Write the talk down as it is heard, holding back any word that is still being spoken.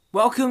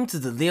Welcome to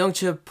the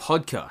Leongcha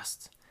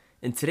podcast.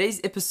 In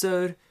today's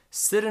episode,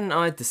 Sid and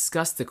I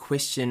discuss the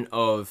question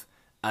of,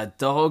 are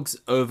dogs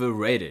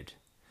overrated?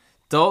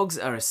 Dogs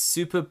are a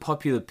super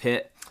popular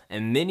pet,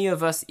 and many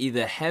of us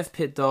either have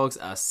pet dogs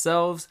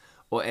ourselves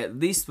or at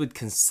least would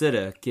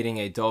consider getting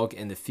a dog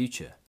in the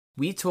future.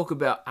 We talk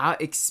about our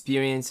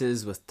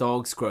experiences with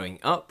dogs growing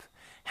up,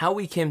 how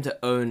we came to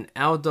own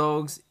our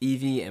dogs,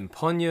 Eevee and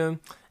Ponyo,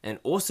 and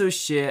also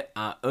share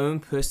our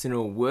own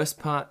personal worst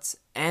parts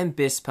and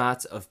best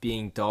parts of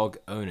being dog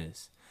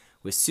owners.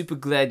 We're super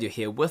glad you're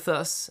here with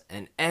us,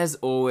 and as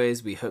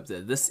always, we hope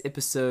that this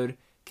episode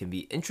can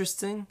be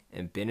interesting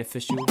and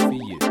beneficial for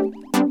you.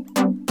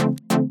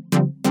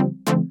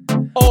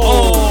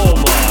 Oh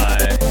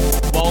my!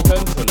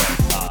 Welcome to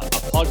a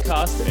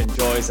podcast that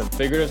enjoys some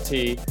figurative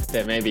tea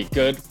that may be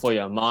good for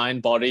your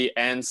mind, body,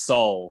 and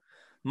soul.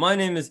 My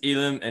name is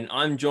Elim, and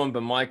I'm joined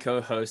by my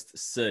co-host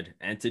Sid,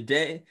 and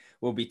today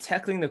we'll be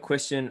tackling the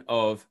question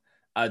of,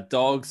 are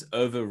dogs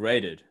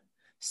overrated?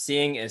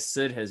 Seeing as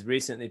Sid has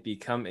recently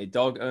become a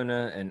dog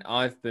owner and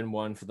I've been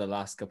one for the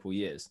last couple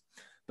years.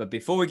 But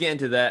before we get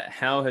into that,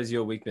 how has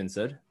your week been,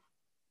 Sid?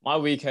 My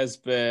week has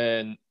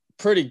been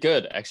pretty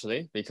good,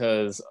 actually,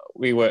 because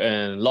we were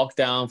in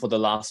lockdown for the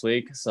last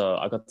week, so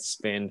I got to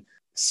spend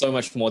so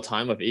much more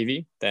time with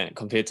Eevee than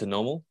compared to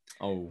normal.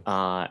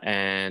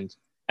 And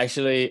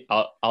actually,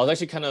 I was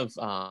actually kind of,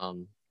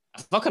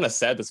 I felt kind of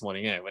sad this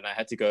morning when I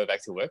had to go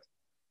back to work.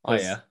 Oh,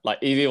 yeah.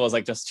 Like Eevee was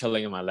like just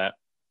chilling in my lap,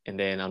 and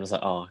then I'm just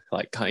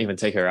like, can't even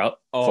take her out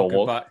for a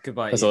walk.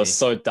 Goodbye, because it was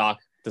so dark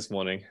this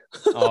morning.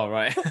 Oh,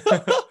 right.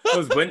 It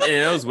was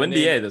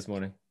windy this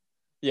morning.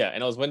 Yeah,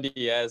 and it was windy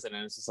and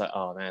then it's just like,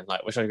 oh man,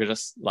 like wish I could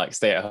just like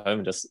stay at home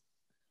and just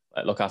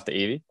like look after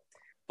Eevee.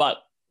 But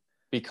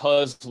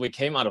because we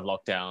came out of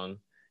lockdown,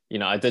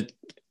 I did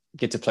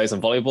get to play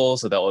some volleyball,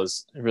 so that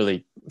was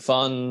really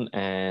fun.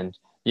 And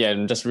yeah,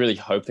 I'm just really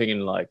hoping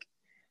and like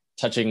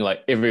touching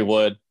like every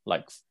word,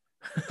 like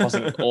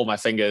crossing all my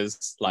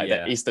fingers, like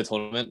that Easter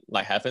tournament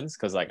like happens,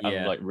 because like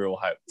I'm like real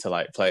hyped to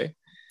like play.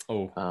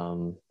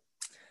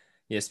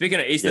 Speaking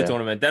of Easter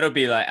tournament, that'll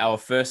be like our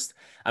first.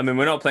 I mean,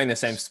 we're not playing the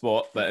same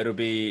sport, but it'll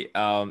be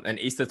an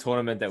Easter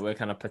tournament that we're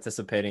kind of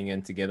participating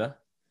in together.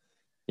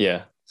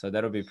 Yeah, so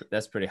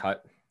that's pretty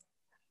hype.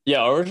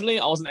 Yeah,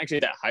 originally I wasn't actually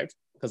that hyped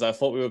because I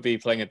thought we would be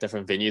playing at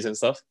different venues and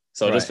stuff.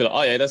 So I just feel like,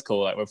 oh yeah, that's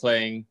cool. Like we're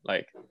playing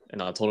like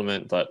in our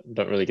tournament, but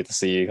don't really get to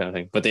see you kind of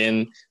thing. But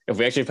then if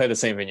we actually play the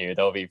same venue,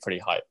 that'll be pretty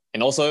hype.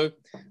 And also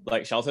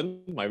like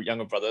Shelton, my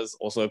younger brother's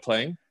also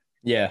playing.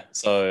 Yeah.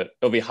 So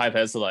it'll be hype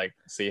as to like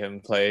see him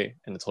play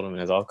in the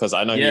tournament as well. Because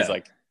I know he's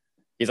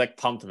like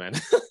pumped, man.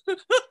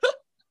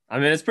 I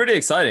mean, it's pretty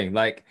exciting.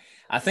 Like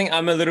I think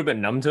I'm a little bit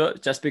numb to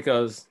it just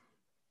because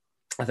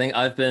I think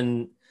I've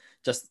been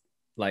just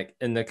like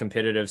in the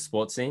competitive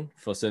sports scene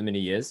for so many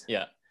years.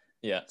 Yeah.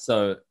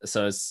 So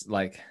it's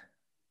like,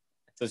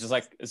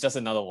 it's just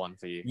another one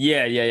for you.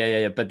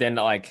 Yeah. But then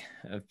like,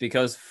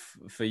 because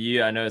for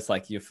you, I know it's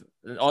like it's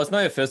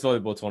not your first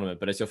volleyball tournament,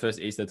 but it's your first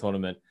Easter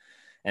tournament.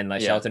 And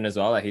like Shelton as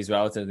well, like he's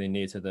relatively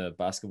new to the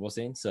basketball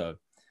scene. So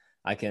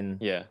I can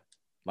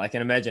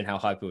imagine how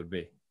hype it would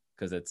be,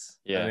 because I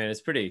mean,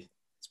 it's pretty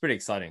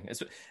exciting.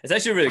 It's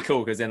actually really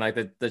cool, because then like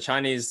the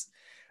Chinese,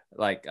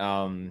 like,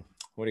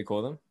 what do you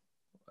call them?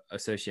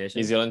 Association.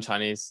 New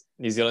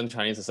Zealand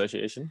Chinese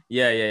Association.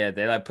 Yeah.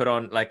 They like put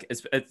on like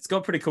it's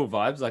got pretty cool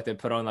vibes. Like they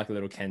put on like a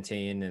little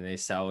canteen and they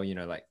sell,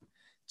 like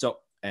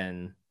chop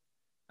and.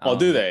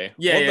 Do they?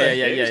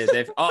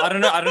 Yeah. I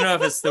don't know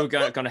if it's still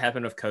going to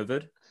happen with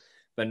COVID,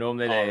 but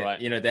normally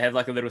they have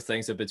like a little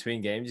thing. So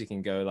between games, you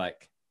can go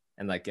like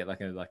and like get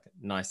like a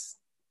nice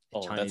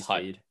Chinese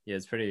feed. Yeah,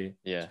 it's pretty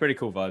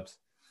cool vibes.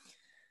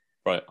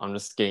 Right, I'm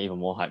just getting even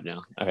more hype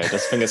now. Okay,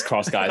 just fingers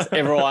crossed, guys.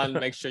 Everyone,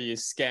 make sure you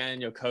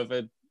scan your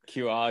COVID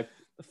QR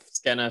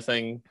scanner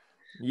thing.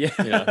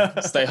 Yeah.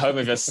 Stay home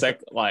if you're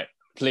sick. Like,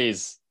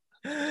 please.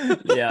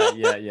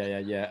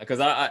 Yeah. Because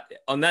I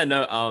on that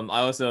note, I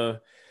also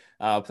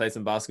played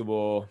some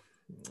basketball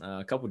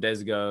a couple of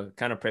days ago,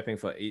 kind of prepping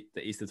for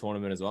the Easter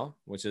tournament as well,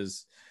 which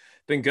has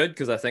been good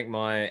because I think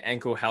my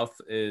ankle health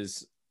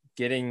is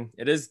getting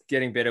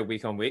better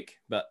week on week,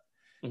 but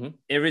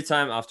every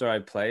time after I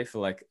play for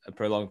like a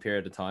prolonged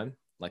period of time,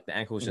 like the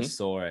ankle is just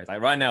sore.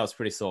 Like right now it's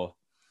pretty sore.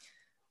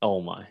 Oh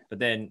my. But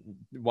then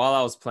while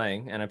I was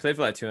playing, and I played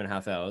for like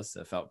 2.5 hours,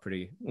 it felt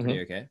pretty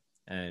okay.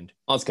 And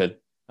that's good.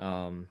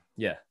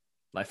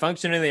 Like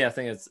functionally, I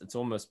think it's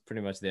almost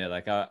pretty much there.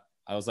 Like I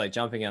was like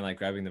jumping and like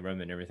grabbing the rim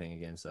and everything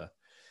again. So it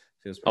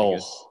feels pretty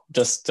good.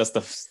 Just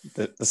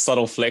the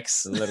subtle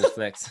flex. The little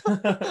flex.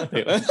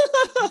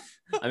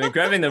 I mean,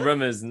 grabbing the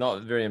rim is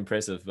not very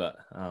impressive, but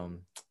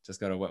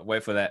just gotta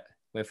wait for that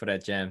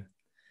jam.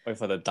 Wait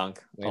for the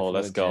dunk.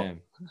 Let's go.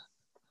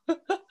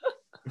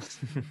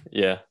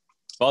 Yeah.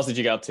 What else did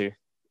you get up to?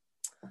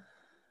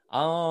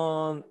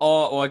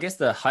 I guess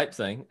the hype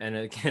thing, and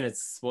again,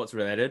 it's sports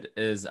related,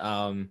 is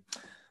my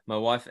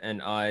wife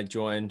and I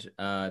joined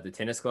the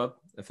tennis club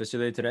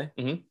officially today.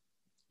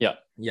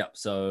 Yeah.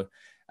 So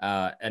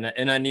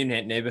in our new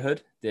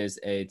neighborhood, there's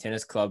a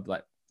tennis club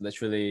like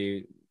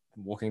literally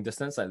walking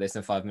distance, like less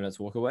than 5 minutes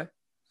walk away.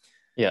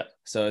 Yeah.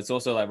 So it's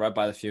also like right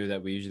by the field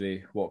that we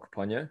usually walk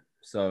Ponyo.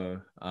 So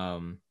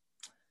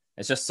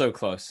it's just so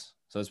close.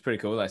 So it's pretty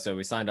cool. Like, so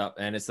we signed up,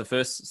 and it's the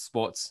first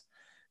sports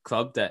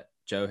club that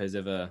Joe has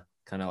ever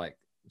kind of like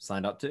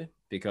signed up to,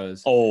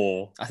 because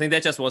I think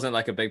that just wasn't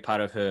like a big part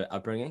of her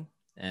upbringing.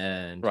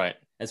 And right.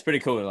 It's pretty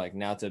cool like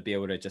now to be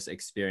able to just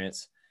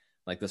experience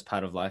like this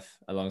part of life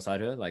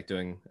alongside her, like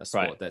doing a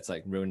sport that's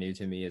like real new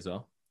to me as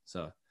well.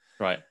 So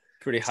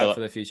pretty hyped for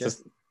the future.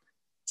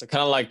 So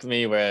kind of like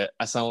me, where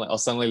I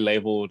was suddenly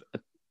labeled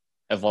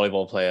a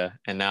volleyball player,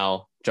 and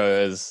now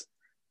Joe is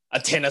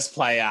a tennis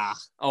player.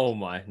 Oh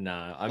my,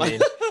 no. I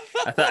mean,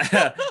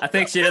 I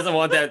think she doesn't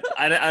want that.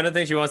 I don't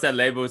think she wants that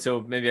label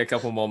till maybe a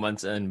couple more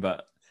months in,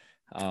 but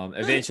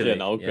eventually,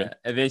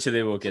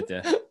 eventually we'll get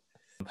there.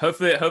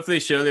 Hopefully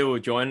Shirley will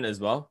join as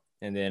well,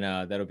 and then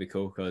that'll be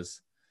cool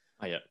because,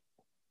 we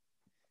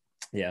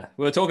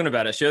were talking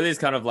about it. Shirley's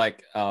kind of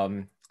like, I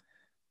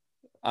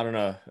don't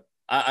know.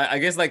 I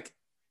guess like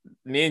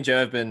me and Joe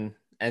have been,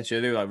 and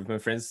Shirley, like we've been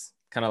friends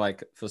kind of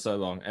like for so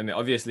long. I mean,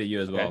 obviously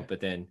you as well, but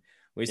then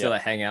we used to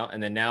like hang out,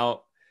 and then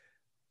now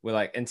we're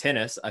like in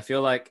tennis. I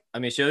feel like, I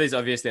mean, Shirley's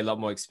obviously a lot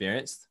more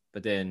experienced,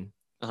 but then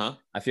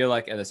I feel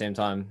like at the same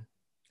time,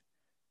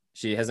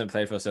 she hasn't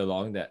played for so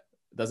long that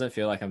it doesn't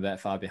feel like I'm that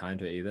far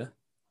behind her either.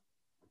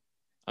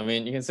 I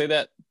mean, you can say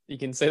that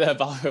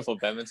about her for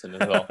badminton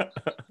as well.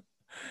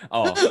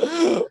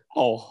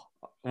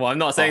 Well, I'm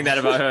not saying that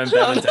about her in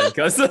badminton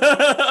because.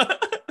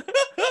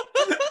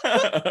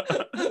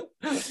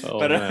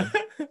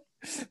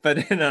 But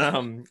then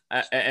and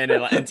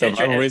in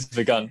Tetris,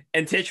 begun.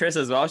 In Tetris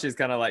as well, she's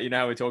kind of like, you know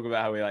how we talk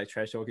about how we like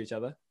trash talk each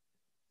other.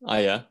 Oh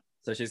yeah.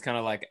 So she's kind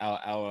of like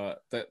our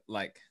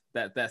like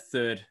that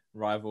third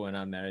rival in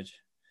our marriage.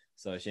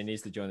 So she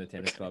needs to join the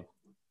tennis club.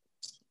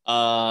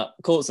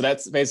 Cool. So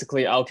that's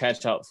basically our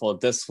catch up for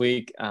this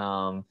week.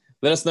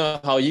 Let us know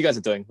how you guys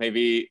are doing.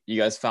 Maybe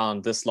you guys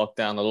found this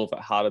lockdown a little bit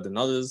harder than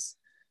others.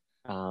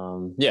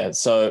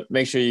 So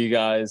make sure you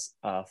guys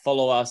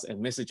follow us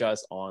and message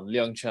us on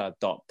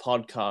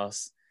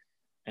leongcha.podcast.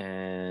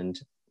 And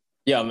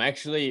I'm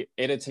actually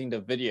editing the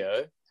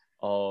video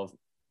of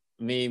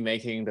me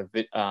making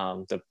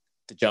the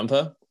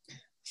jumper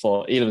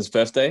for Elim's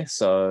birthday.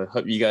 So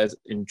hope you guys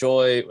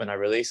enjoy when I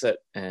release it,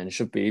 and it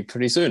should be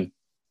pretty soon.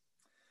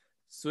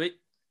 Sweet.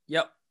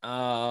 Yep.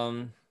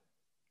 And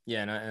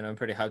I'm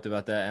pretty hyped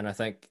about that. And I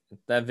think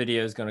that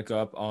video is going to go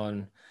up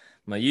on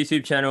my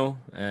YouTube channel,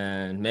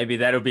 and maybe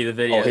that'll be the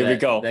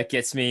video that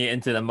gets me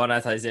into the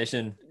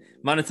monetization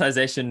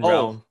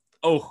realm.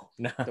 Oh,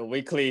 no. The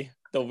weekly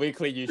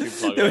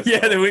YouTube plug.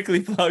 The weekly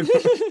plug.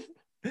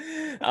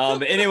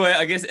 But anyway,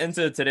 I guess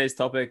into today's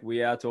topic,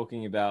 we are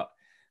talking about,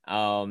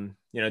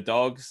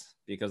 dogs,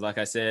 because like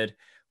I said,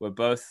 we're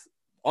both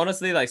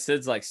honestly like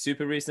Sid's like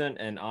super recent,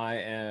 and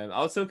I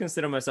would still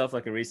consider myself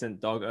like a recent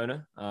dog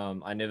owner.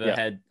 I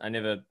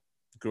never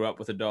grew up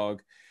with a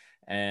dog,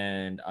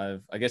 and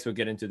I guess we'll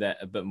get into that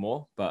a bit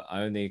more, but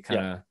I only kind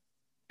of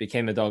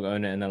became a dog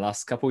owner in the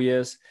last couple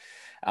years.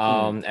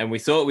 And we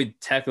thought we'd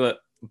tackle it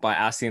by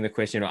asking the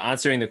question or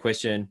answering the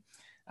question,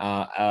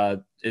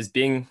 are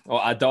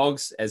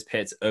dogs as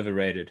pets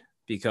overrated?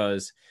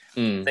 Because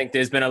I think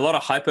there's been a lot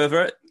of hype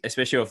over it,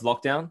 especially with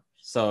lockdown.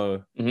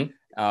 So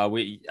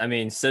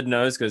Sid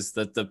knows, because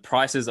the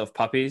prices of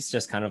puppies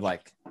just kind of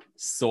like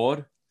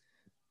soared.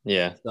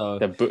 Yeah, so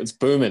it's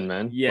booming,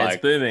 man. Yeah,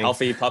 it's booming.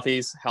 Healthy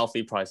puppies,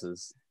 healthy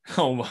prices.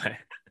 Oh my.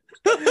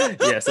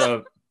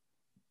 So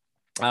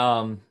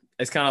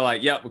it's kind of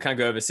like, we can't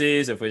go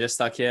overseas if we're just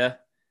stuck here.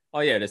 Oh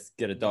yeah, let's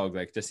get a dog.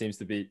 Like, just seems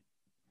to be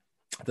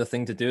the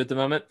thing to do at the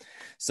moment.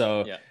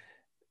 So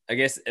I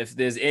guess if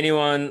there's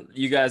anyone,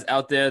 you guys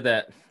out there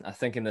that are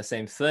thinking the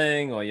same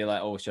thing, or you're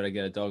like, oh, should I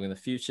get a dog in the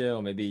future?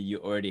 Or maybe you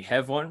already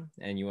have one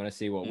and you want to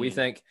see what we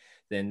think,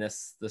 then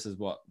this is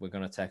what we're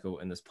going to tackle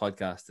in this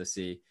podcast, to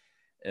see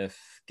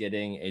if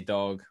getting a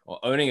dog or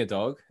owning a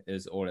dog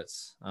is all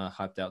it's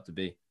hyped out to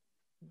be.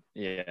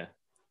 Yeah.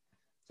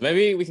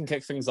 Maybe we can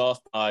kick things off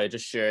by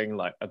just sharing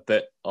like a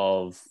bit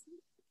of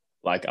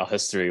like our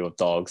history with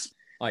dogs.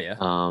 Oh yeah.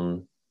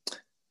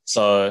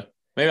 So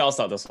maybe I'll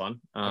start this one.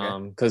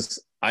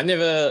 Because I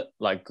never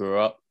like grew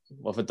up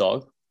with a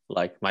dog.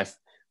 Like my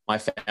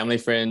family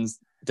friends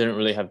didn't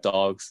really have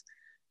dogs.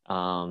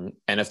 And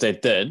if they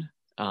did,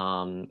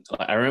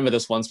 I remember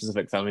this one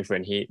specific family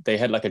friend, they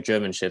had like a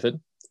German Shepherd.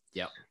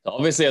 Yeah. So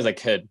obviously as a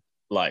kid,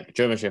 like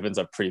German Shepherds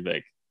are pretty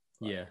big.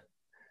 Yeah.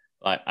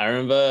 Like I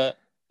remember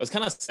it was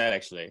kind of sad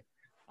actually.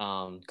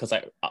 Because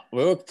like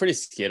we were pretty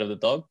scared of the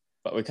dog,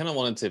 but we kind of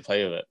wanted to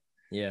play with it.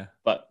 Yeah.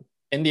 But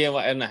in the end,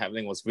 what ended up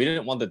happening was we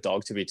didn't want the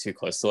dog to be too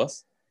close to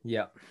us.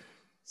 Yeah.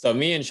 So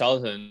me and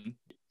Charlton,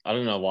 I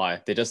don't know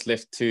why, they just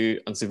left two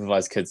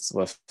unsupervised kids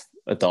with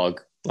a dog,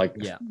 like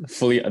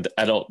fully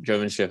adult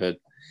German Shepherd.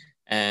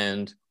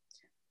 And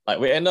like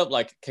we end up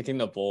like kicking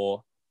the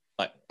ball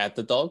like at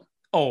the dog.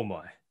 Oh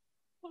my.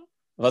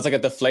 It's like a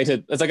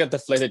deflated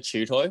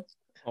chew toy.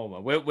 Oh my.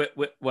 Wait,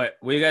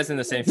 were you guys in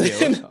the same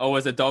field? Or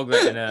was the dog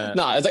like in a...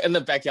 No, it's like in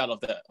the backyard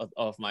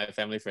of my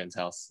family friend's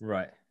house.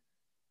 Right.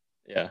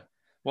 Yeah.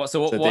 What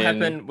So what then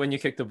happened when you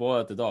kicked the ball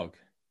at the dog?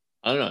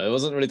 I don't know. It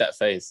wasn't really that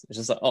phase. It's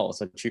just like, oh,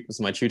 so it's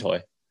my chew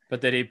toy.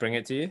 But did he bring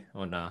it to you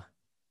or nah?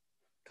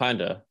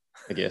 Kinda,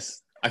 I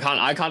guess. I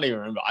can't even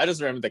remember. I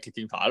just remember the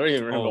kicking part. I don't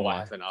even remember Oh what my.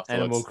 happened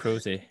Animal afterwards.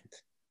 cruelty.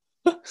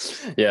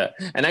 Yeah.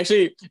 And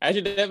actually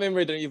that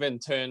memory didn't even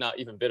turn out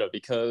even better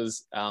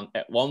because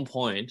at one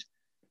point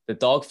the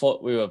dog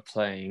thought we were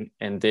playing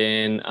and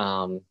then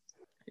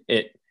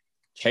it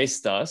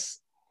chased us.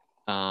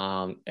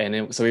 And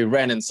then so we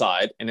ran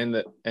inside and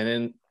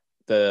then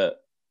the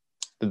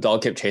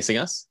dog kept chasing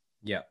us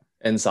Yeah.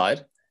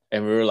 inside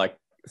and we were like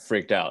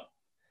freaked out.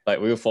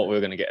 Like we thought we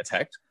were gonna get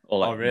attacked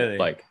or Oh really?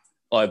 like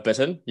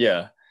bitten.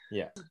 Yeah.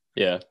 Yeah.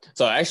 Yeah.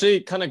 So I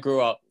actually kind of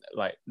grew up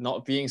like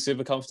not being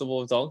super comfortable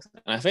with dogs.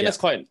 And I think that's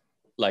quite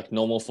like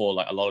normal for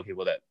like a lot of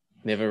people that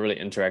never really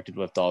interacted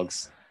with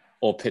dogs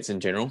or pets in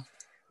general.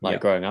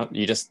 Like growing up,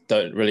 you just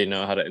don't really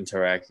know how to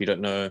interact. You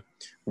don't know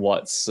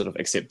what's sort of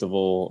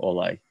acceptable or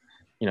like,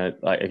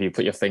 like if you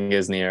put your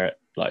fingers near it,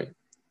 like,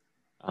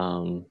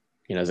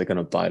 is it going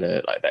to bite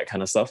it? Like that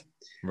kind of stuff.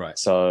 Right.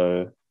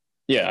 So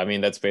yeah, I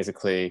mean, so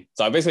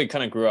I basically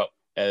kind of grew up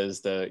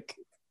as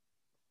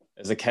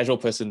a casual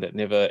person that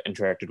never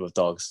interacted with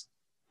dogs.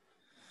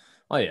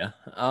 Oh yeah.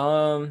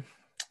 Well,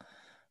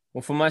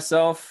 for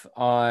myself,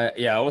 I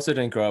also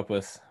didn't grow up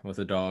with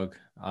a dog.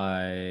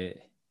 I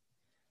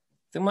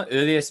think my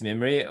earliest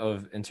memory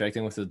of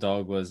interacting with a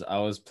dog was I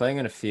was playing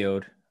in a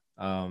field,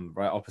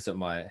 right opposite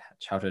my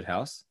childhood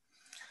house,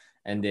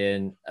 and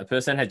then a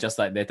person had just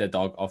like let their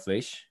dog off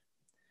leash,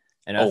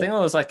 and I think it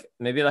was like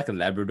maybe like a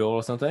Labrador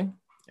or something,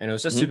 and it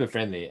was just super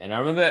friendly. And I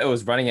remember it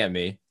was running at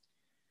me,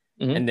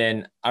 and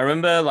then I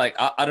remember like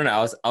I don't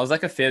know, I was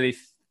like a fairly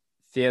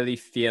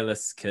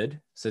fearless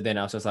kid. So then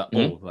I was just like,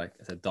 oh, like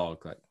it's a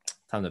dog, like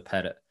time to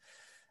pet it.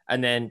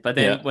 And then, but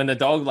then when the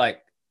dog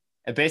like,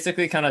 it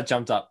basically kind of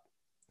jumped up,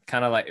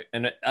 kind of like,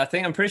 and I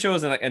think I'm pretty sure it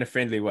was in a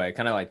friendly way,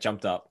 kind of like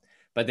jumped up.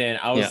 But then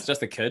I was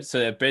just a kid, so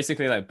it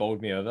basically like bowled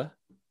me over.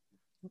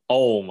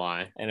 Oh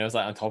my! And it was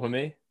like on top of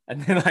me,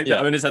 and then like the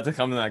owners had to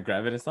come and like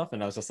grab it and stuff,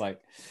 and I was just like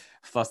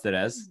flustered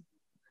as.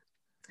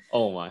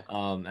 Oh my!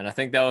 And I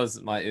think that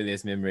was my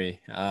earliest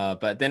memory.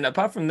 But then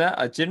apart from that,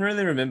 I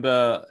generally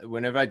remember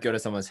whenever I'd go to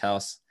someone's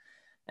house,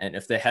 and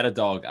if they had a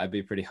dog, I'd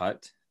be pretty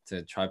hyped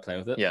to try play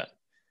with it. Yeah.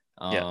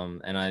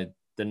 And I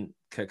didn't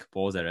kick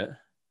balls at it,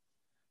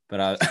 but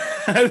I.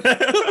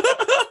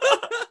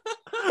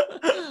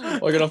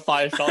 We're gonna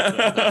fire shots.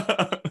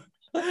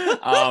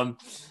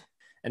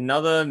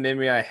 Another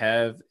memory I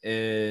have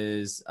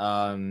is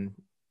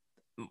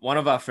one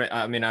of our friend,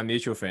 I mean our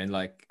mutual friend,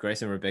 like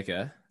Grace and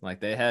Rebecca, like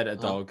they had a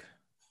dog,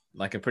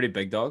 like a pretty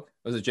big dog.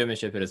 It was a German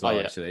Shepherd as well,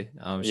 actually.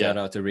 Shout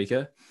out to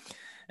Rika.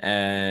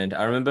 And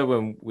I remember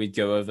when we'd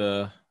go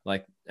over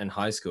like in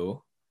high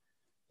school,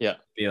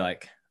 be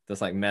like this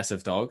like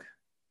massive dog,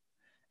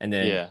 and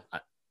then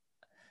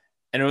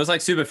and it was like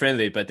super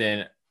friendly. But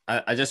then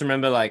I just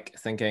remember like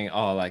thinking,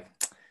 oh, like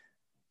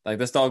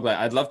this dog, like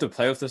I'd love to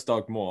play with this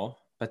dog more,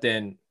 but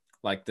then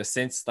like the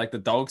sense, like the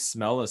dog's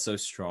smell is so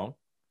strong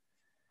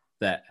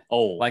that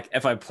like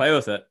if I play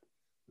with it,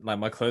 like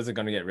my clothes are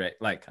gonna get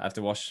wrecked. Like I have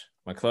to wash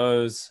my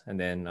clothes, and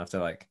then I have to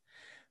like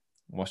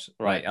wash.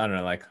 Like I don't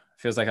know, like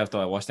feels like I have to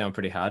like wash down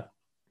pretty hard.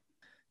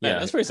 Man,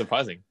 that's pretty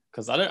surprising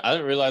because I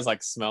didn't realize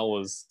like smell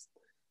was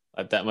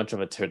like that much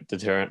of a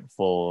deterrent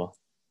for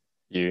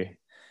you.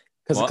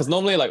 Because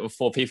normally like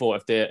for people,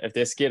 if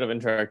they're scared of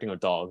interacting with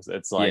dogs,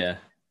 it's like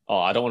oh,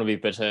 I don't want to be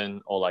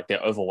bitten, or like they're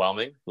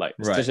overwhelming. Like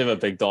especially if a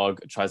big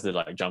dog tries to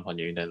like jump on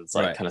you, then it's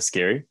like kind of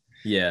scary.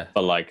 Yeah,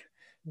 but like.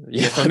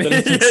 For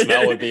me,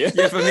 smell would be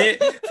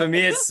for me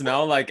it's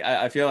smell. Like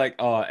I feel like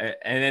and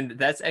then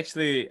that's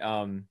actually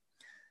I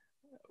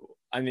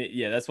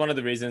mean that's one of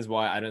the reasons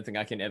why I don't think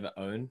I can ever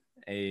own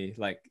a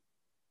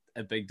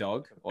big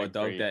dog or a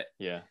dog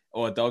breed.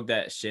 Or a dog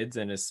that sheds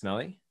and is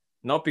smelly.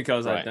 Not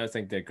because I don't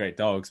think they're great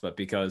dogs, but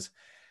because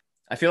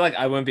I feel like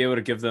I won't be able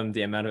to give them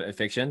the amount of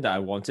affection that I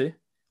want to,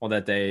 or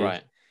that they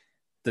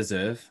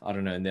deserve. I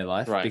don't know, in their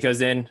life, because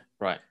then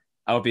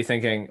I would be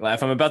thinking, like,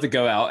 if I'm about to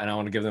go out and I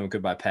want to give them a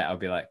goodbye pet, I'll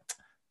be like,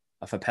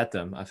 if I pet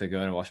them, I have to go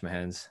in and wash my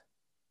hands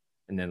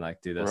and then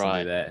like do this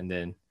and do that. And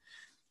then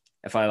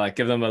if I like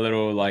give them a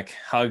little like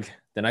hug,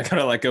 then I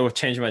gotta like go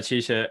change my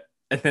t-shirt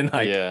and then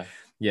like,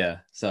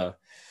 So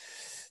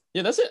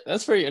that's it.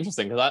 That's very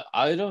interesting because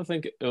I don't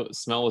think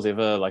smell was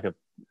ever like a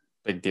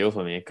big deal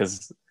for me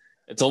because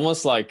it's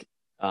almost like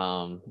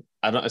I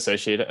don't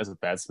associate it as a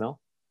bad smell.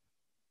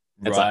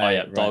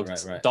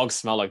 It's dogs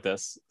smell like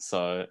this,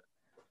 so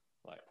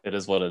like it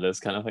is what it is,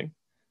 kind of thing.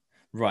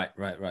 Right.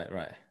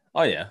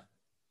 Oh yeah.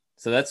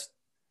 So that's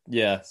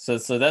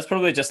So that's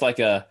probably just like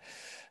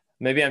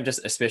maybe I'm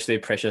just especially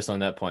precious on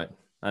that point,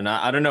 and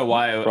I don't know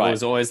why it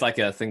was always like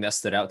a thing that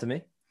stood out to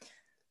me.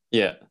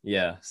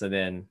 Yeah. So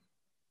then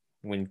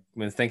when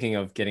thinking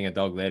of getting a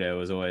dog later, it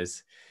was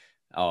always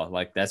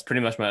like that's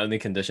pretty much my only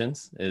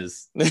conditions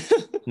is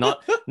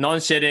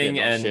non-shedding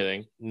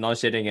and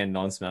non-shedding and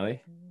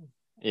non-smelly.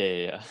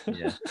 Yeah.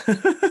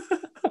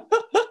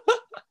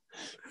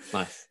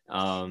 Nice.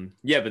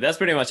 Yeah, but that's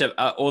pretty much it,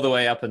 all the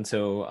way up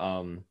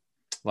until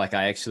like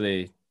I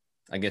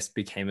guess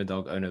became a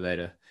dog owner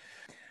later.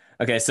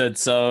 Okay,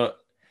 so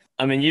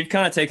I mean, you've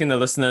kind of taken the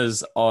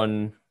listeners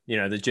on,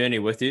 the journey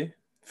with you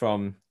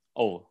from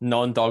Oh,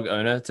 non-dog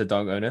owner to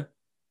dog owner.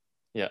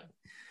 yeah.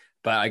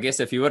 But I guess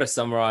if you were to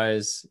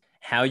summarize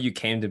how you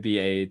came to be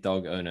a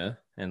dog owner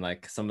and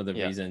like some of the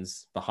Yeah.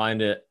 reasons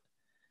behind it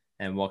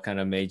and what kind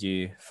of made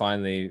you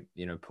finally,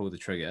 pull the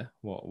trigger,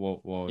 what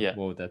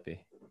would that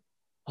be?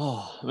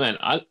 Oh man,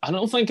 I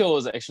don't think it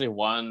was actually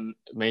one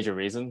major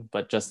reason,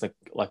 but just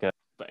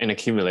an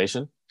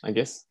accumulation, I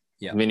guess.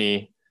 Yeah.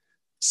 Many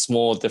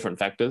small different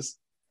factors.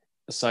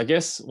 So I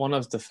guess one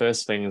of the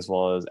first things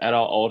was at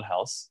our old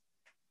house.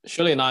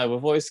 Shirley and I,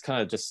 we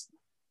kind of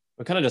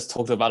just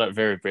talked about it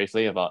very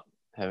briefly about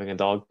having a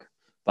dog,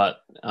 but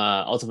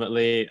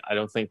ultimately, I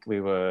don't think we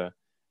were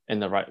in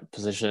the right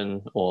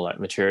position or like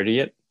maturity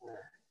yet.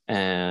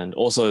 And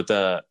also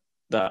the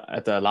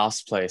at the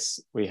last place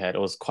we had,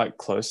 it was quite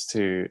close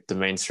to the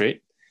main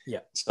street. Yeah.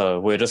 So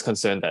we're just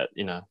concerned that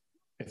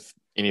if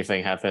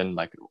anything happened,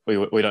 like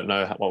we don't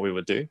know what we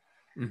would do.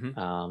 Mm-hmm.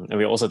 And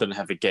we also didn't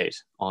have a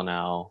gate on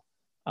our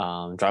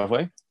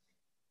driveway.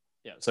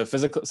 Yeah. So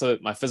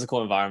my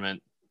physical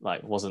environment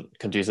like wasn't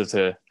conducive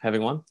to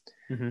having one.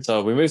 Mm-hmm.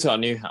 So we moved to our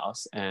new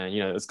house, and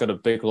it's got a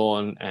big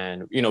lawn,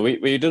 and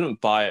we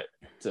didn't buy it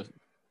to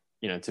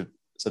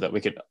so that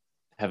we could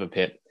have a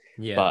pet.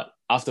 Yeah. But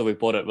after we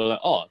bought it, we're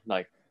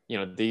like,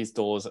 these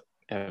doors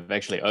have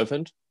actually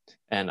opened,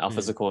 and our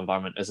physical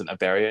environment isn't a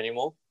barrier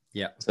anymore.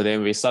 Yeah. So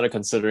then we started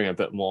considering a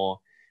bit more,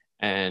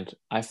 and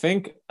I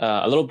think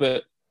a little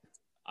bit.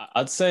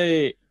 I'd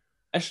say,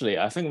 actually,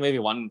 I think maybe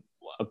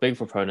a big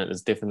proponent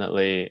is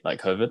definitely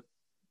like COVID.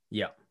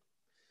 Yeah.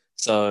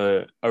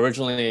 So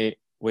originally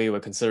we were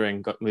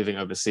considering moving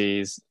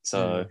overseas,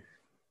 so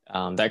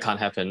that can't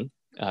happen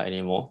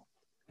anymore.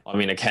 I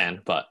mean, it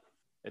can, but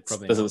it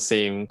doesn't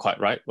seem quite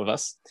right with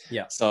us.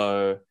 Yeah.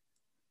 So,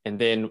 and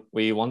then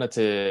we wanted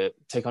to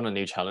take on a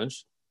new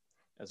challenge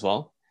as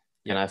well.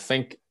 Yeah. And I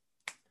think,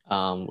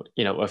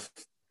 with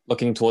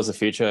looking towards the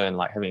future and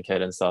like having a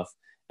kid and stuff,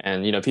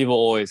 and people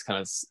always kind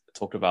of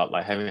talked about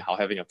like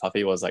having a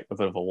puppy was like a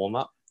bit of a warm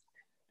up.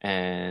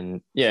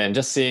 And yeah, and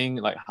just seeing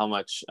like how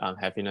much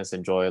happiness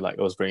and joy like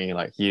it was bringing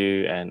like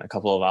you and a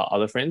couple of our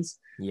other friends.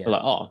 Yeah. We're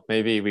like, oh,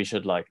 maybe we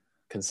should like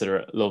consider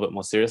it a little bit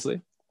more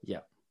seriously.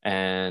 Yeah.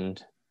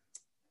 And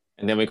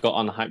then we got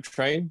on the hype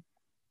train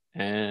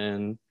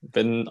and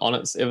been on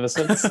it ever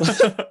since.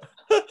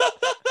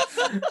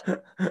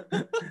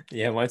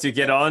 Yeah, once you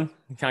get on,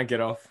 you can't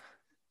get off.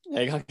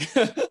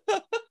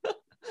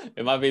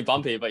 It might be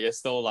bumpy, but you're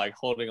still like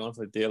holding on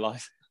for dear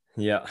life.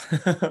 Yeah.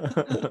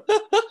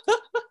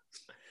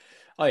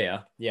 Oh yeah,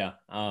 yeah.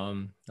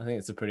 I think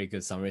it's a pretty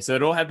good summary. So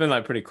it all happened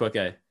like pretty quick,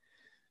 eh?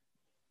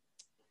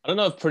 I don't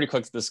know if pretty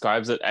quick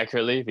describes it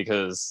accurately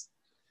because,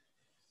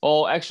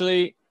 well,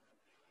 actually,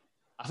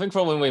 I think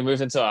from when we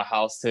moved into our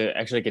house to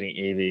actually getting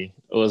Eevee,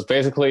 it was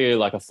basically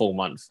like a full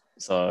month.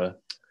 So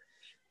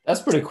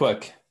that's pretty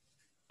quick.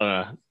 I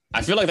don't know.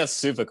 I feel like that's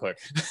super quick.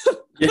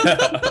 Yeah.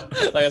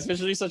 Like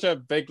especially such a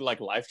big like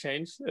life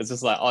change. It's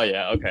just like, oh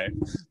yeah, okay.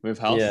 Move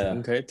house. Yeah.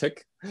 Okay,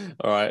 tick.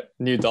 All right.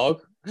 New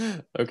dog.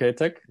 Okay,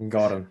 tick.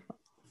 Got him.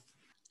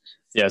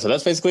 Yeah, so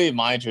that's basically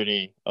my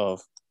journey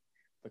of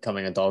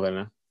becoming a dog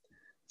owner.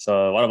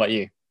 So what about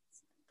you?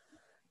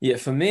 Yeah,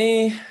 for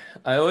me,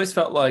 I always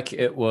felt like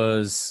as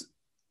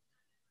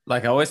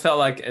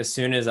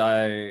soon as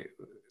I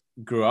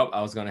grew up,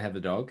 I was going to have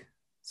a dog.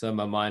 So in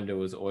my mind, it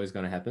was always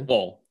going to happen.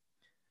 Whoa.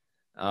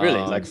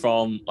 Really? Like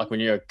from like when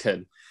you're a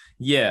kid?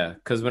 Yeah,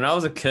 because when I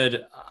was a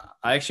kid,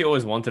 I actually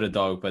always wanted a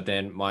dog, but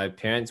then my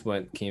parents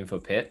weren't keen for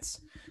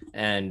pets.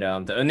 And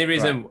the only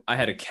reason I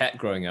had a cat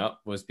growing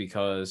up was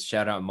because,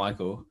 shout out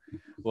Michael,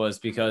 was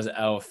because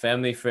our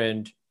family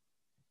friend,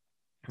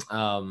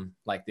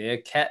 like their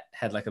cat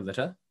had like a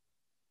litter.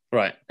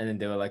 Right. And then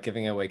they were like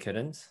giving away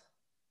kittens.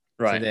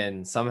 Right. So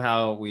then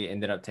somehow we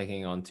ended up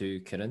taking on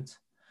 2 kittens.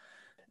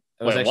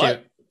 It was actually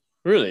what?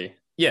 Really?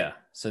 Yeah.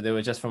 So they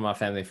were just from our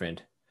family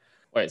friend.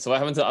 Wait, so what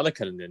happened to the other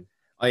kitten then?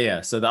 Oh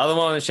yeah. So the other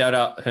one, shout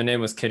out, her name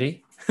was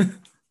Kitty.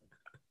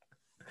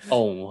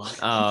 Oh.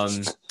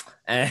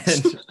 And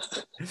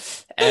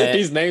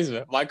these names,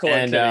 Michael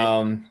and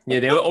Kitty. Yeah,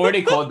 they were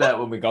already called that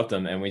when we got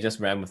them, and we just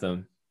ran with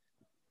them.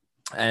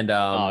 And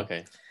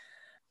okay.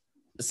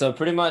 So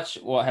pretty much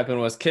what happened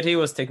was Kitty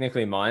was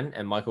technically mine,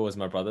 and Michael was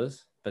my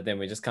brother's, but then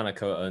we just kind of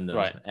co-owned them.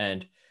 Right.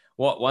 And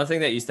one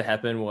thing that used to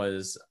happen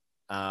was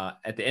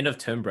at the end of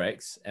term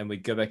breaks, and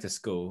we'd go back to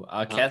school.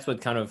 Our cats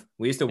would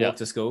we used to walk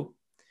to school,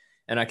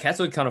 and our cats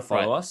would kind of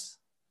follow us,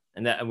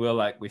 and we were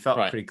like, we felt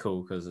pretty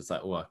cool because it's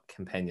like, oh,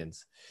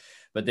 companions.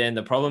 But then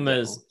the problem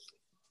is,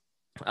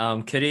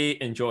 Kitty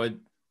enjoyed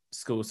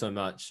school so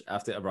much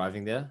after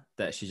arriving there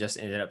that she just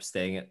ended up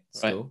staying at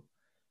school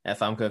at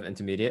Farm Cove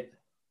Intermediate,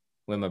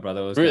 where my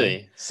brother was. Really?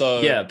 Going.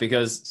 So yeah,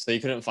 because so you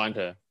couldn't find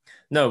her.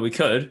 No, we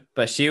could,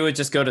 but she would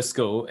just go to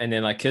school, and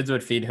then like kids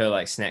would feed her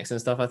like snacks and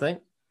stuff, I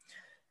think.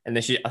 And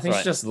then I think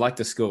she just liked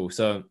the school,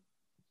 so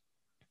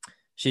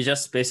she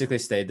just basically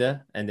stayed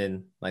there and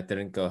then like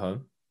didn't go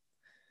home.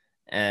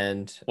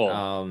 And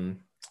Whoa.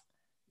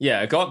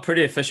 yeah, it got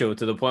pretty official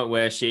to the point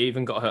where she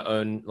even got her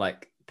own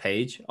like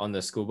page on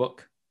the school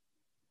book.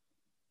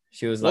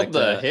 She was What like the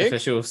the heck?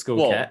 official school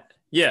Whoa. cat.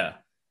 Yeah,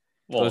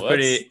 it was Whoa,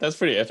 pretty. that's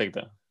pretty epic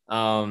though.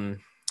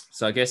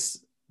 So I guess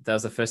that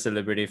was the first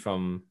celebrity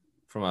from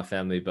our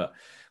family. But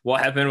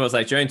what happened was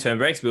like during term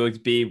breaks, we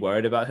would be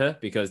worried about her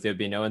because there'd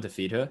be no one to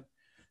feed her.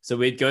 So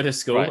we'd go to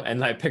school Right. and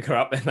like pick her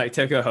up and like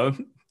take her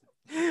home.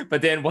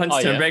 But then Oh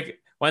yeah.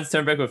 once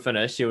term break would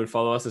finish, she would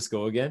follow us to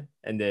school again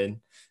and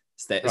then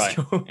stay at Right.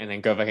 school. And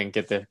then go back and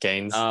get the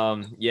gains.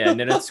 Yeah, and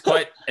then it's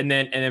quite and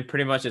then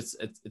pretty much it's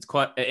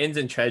quite it ends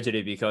in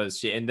tragedy because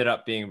she ended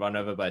up being run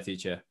over by a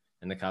teacher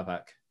in the car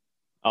park.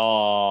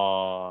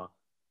 Oh.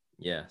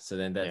 Yeah, so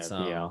then that's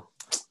Yeah.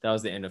 that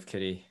was the end of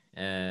Kitty.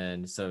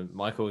 And so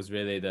Michael was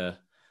really the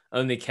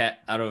only cat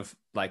out of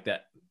like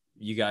that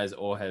you guys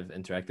all have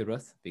interacted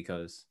with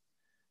because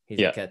he's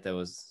a cat that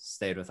was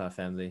stayed with our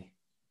family.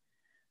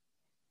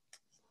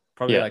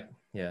 Probably like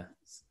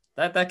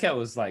that cat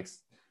was like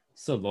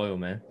so loyal,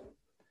 man.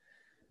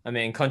 I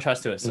mean, in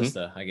contrast to his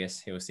sister, I guess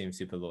he would seem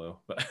super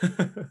loyal, but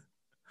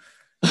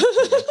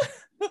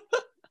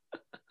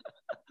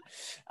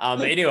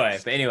but anyway,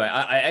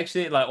 I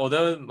actually like,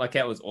 although my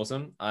cat was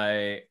awesome,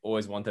 I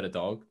always wanted a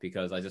dog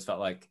because I just felt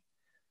like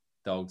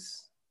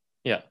dogs,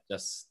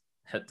 just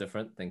hit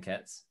different than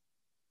cats.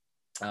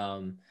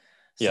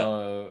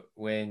 So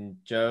when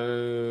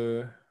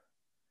Joe,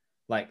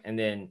 like, and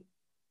then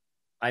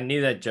I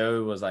knew that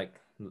Joe was like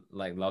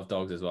loved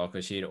dogs as well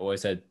because she'd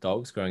always had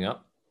dogs growing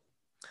up.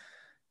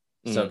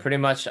 So pretty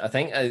much, I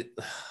think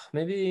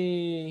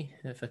maybe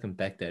if I can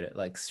backdate it,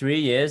 like 3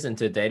 years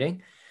into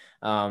dating,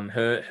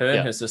 her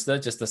and her sister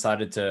just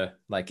decided to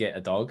like get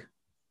a dog,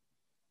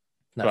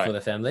 like for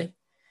the family.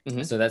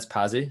 So that's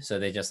Pazu. So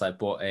they just like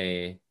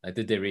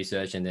did their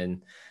research and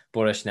then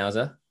bought a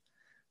schnauzer.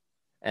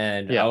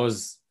 And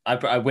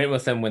I went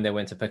with them when they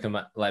went to pick him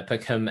up, like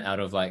pick him out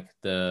of like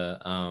the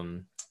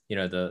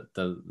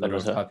the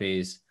little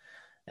puppies.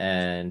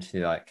 And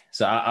like,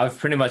 so I've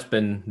pretty much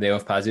been there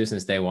with Pazu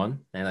since day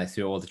one, and like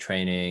through all the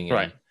training,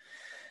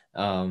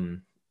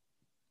 and,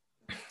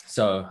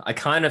 so I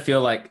kind of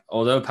feel like,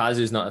 although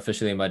Pazu's not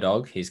officially my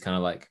dog, he's kind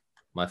of like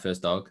my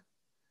first dog.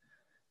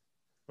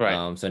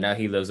 Right. So now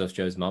he lives with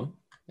Joe's mom,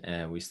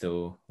 and we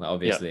still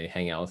obviously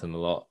hang out with him a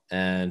lot.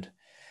 And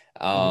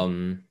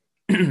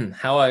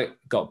how I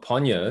got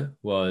Ponyo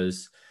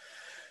was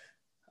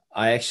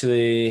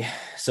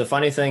so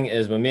funny thing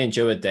is when me and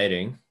Joe were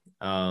dating,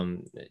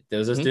 there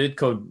was this dude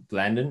called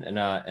Blandon in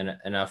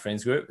our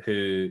friends group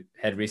who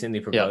had recently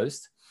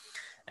proposed,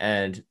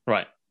 and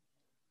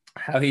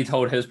how he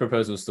told his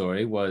proposal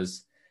story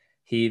was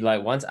he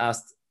like once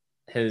asked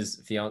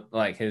his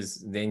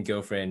his then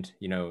girlfriend,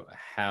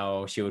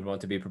 how she would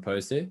want to be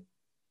proposed to,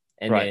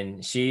 and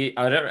then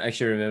I don't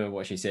actually remember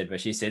what she said,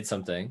 but she said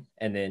something,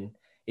 and then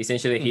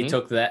essentially he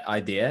took that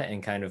idea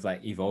and kind of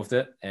like evolved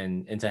it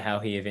and into how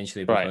he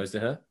eventually proposed to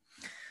her.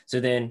 So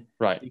then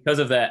because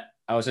of that,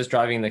 I was just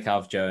driving the car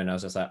with Joe and I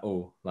was just like,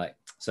 oh, like,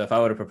 so if I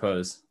were to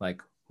propose,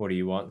 like, what do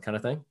you want, kind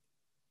of thing?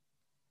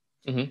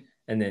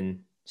 And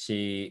then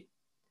she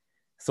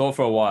thought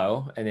for a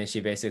while and then she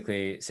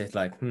basically said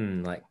like,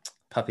 like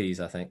puppies,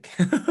 I think.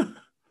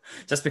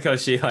 Just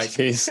because she like,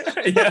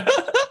 yeah.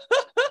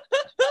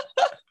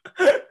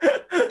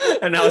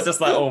 And I was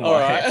just like, oh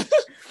my.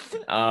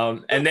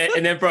 And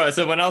then bro,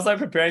 so when I was like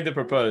preparing to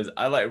propose,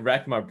 I like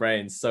racked my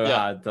brains so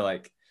hard to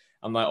like,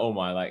 I'm like, oh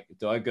my, like,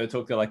 do I go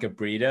talk to like a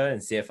breeder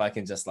and see if I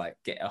can just like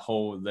get a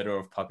whole litter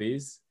of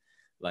puppies,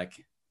 like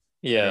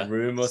in a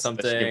room or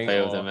something?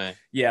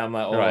 I'm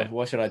like,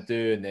 what should I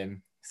do? And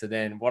then, so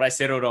then what I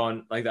settled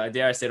on, like the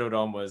idea I settled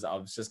on was I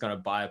was just going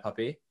to buy a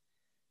puppy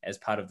as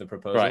part of the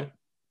proposal.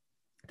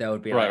 That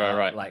would be like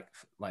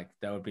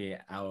that would be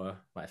our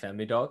like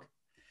family dog.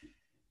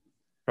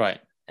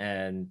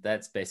 And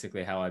that's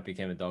basically how I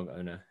became a dog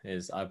owner,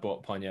 is I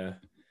bought Ponyo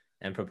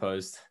and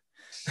proposed.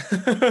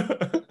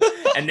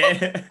 and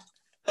then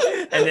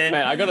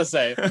man, I gotta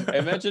say,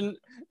 imagine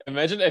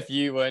if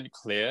you weren't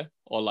clear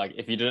or like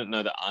if you didn't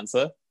know the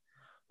answer,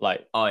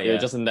 like you're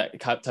just in that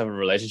type of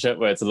relationship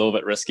where it's a little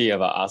bit risky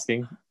about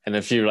asking, and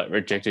if you like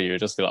rejected, you would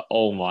just be like,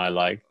 oh my,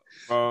 like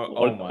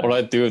what do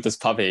I do with this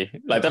puppy?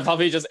 Like that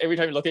puppy, just every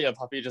time you look at your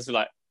puppy, you just be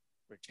like,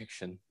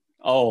 rejection.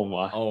 Oh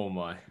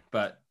my.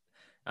 But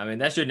I mean,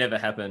 that should never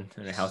happen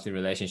in a healthy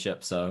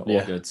relationship, so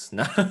all good.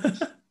 No.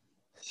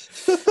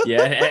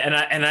 And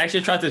I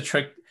actually tried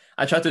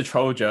to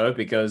troll Joe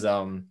because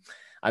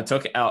I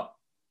took out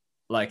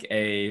like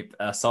a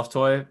soft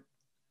toy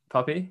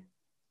puppy,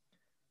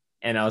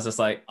 and I was just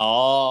like,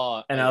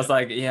 I was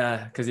like,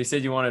 because you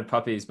said you wanted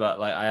puppies, but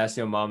like I asked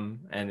your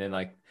mom, and then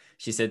like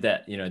she said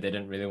that they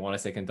didn't really want a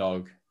second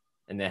dog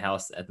in their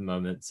house at the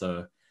moment,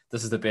 so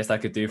this is the best I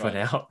could do for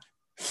now.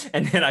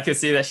 And then I could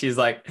see that she's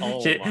like,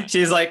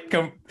 she's like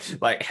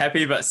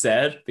happy but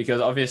sad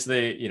because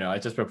obviously I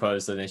just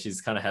proposed, so then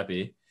she's kind of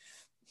happy.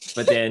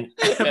 But then,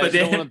 but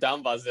then,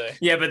 down buzz there.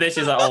 But then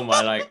she's like, oh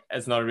my, like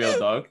it's not a real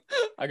dog.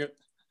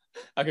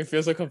 I can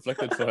feel so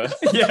conflicted for her.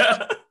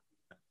 Yeah.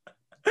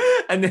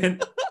 And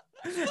then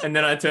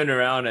I turned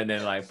around and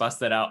then like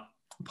busted out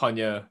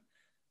Ponyo,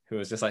 who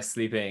was just like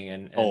sleeping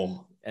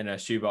in a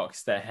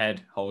shoebox that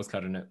had holes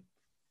cut in it.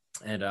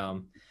 And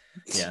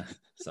yeah,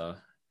 so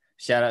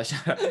shout out.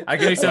 I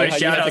can Like how you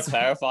shout had out to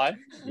clarify.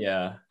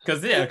 yeah,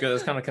 because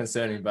it's kind of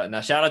concerning. But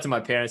now shout out to my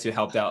parents who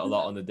helped out a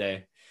lot on the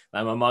day.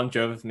 Like my mom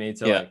drove with me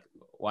to like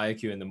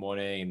YQ in the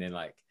morning, and then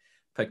like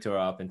picked her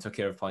up and took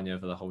care of Ponyo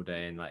for the whole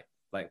day, and like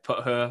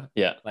put her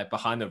like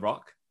behind the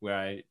rock where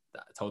I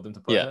told them to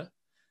put her,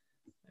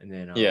 and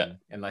then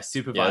and like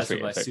supervised from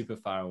like super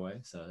far away.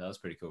 So that was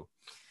pretty cool.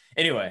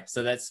 Anyway,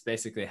 so that's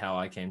basically how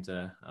I came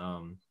to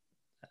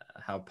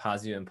how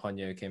Pazu and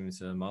Ponyo came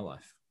into my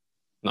life.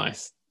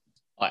 Nice.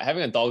 Like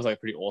having a dog is like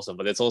pretty awesome,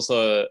 but there's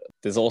also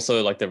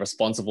like the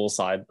responsible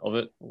side of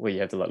it where you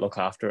have to like look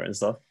after it and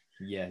stuff.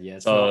 Yeah.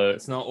 It's So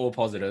not all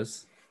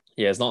positives.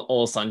 Yeah, it's not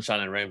all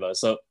sunshine and rainbow.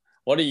 So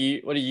what do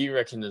you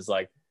reckon is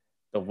like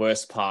the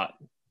worst part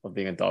of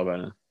being a dog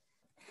owner?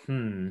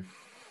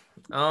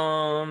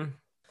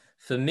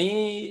 For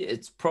me,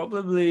 it's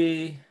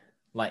probably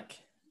like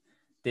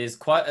there's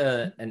quite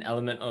an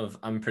element of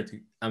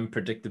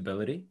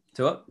unpredictability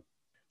to it.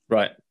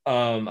 Right.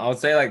 I would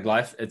say like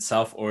life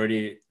itself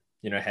already,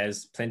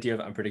 has plenty of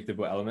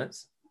unpredictable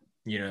elements.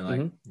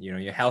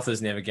 Your health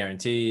is never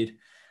guaranteed.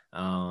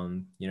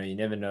 You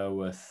never know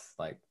with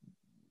like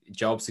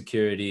job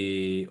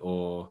security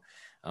or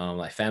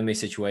like family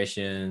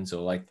situations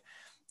or like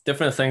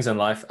different things in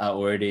life are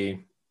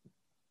already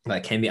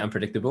like can be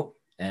unpredictable,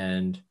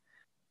 and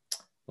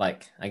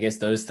like I guess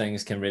those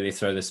things can really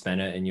throw the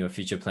spanner in your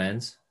future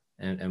plans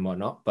and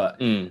whatnot. But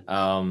and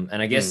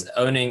I guess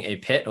owning a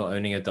pet or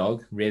owning a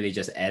dog really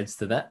just adds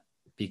to that,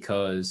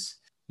 because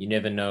you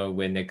never know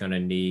when they're gonna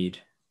need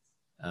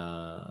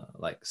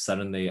like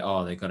suddenly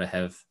they gotta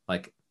have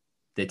like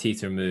their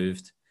teeth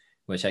removed,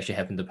 which actually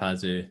happened to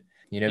Pazu.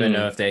 You never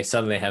know if they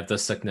suddenly have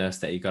this sickness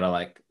that you gotta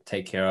like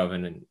take care of,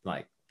 and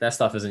like that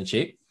stuff isn't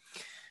cheap.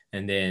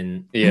 And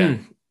then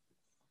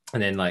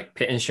and then like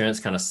pet insurance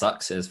kind of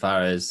sucks as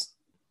far as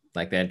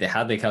like they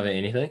hardly cover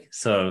anything,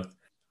 so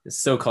it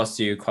still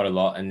costs you quite a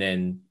lot. And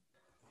then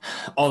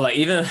like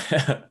even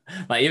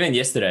like even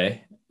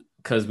yesterday,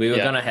 because we were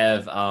gonna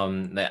have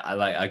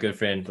like our good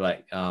friend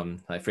like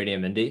Freddie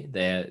and Mindy,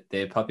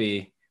 their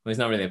puppy, well, he's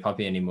not really a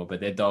puppy anymore,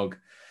 but their dog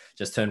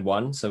just turned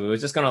 1, so we were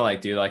just gonna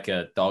like do like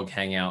a dog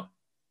hangout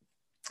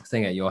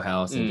thing at your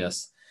house and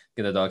just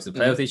get the dogs to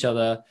play with each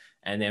other.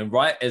 And then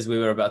right as we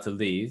were about to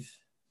leave,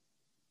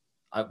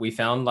 we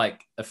found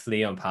like a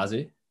flea on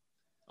Pazu.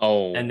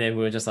 And then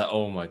we were just like,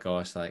 oh my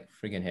gosh, like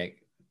freaking heck,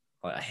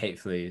 like I hate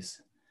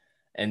fleas.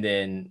 And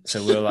then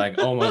so we were like,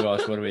 oh my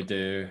gosh, what do we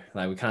do?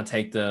 Like we can't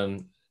take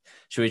them.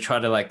 Should we try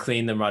to like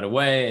clean them right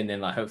away, and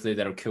then like hopefully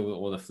that'll kill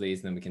all the fleas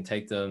and then we can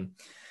take them?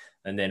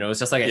 And then it was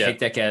just like a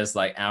hectic as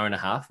like hour and a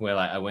half where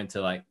like I went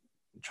to like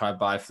try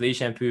buy flea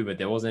shampoo, but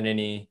there wasn't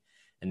any.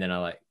 And then I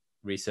like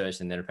researched,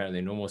 and then apparently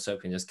normal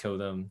soap can just kill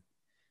them.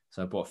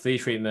 So I bought flea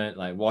treatment,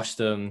 like washed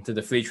them, did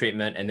the flea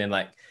treatment, and then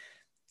like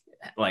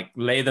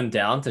lay them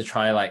down to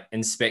try like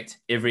inspect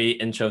every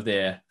inch of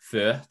their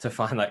fur to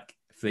find like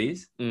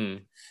fleas.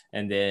 And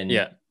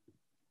then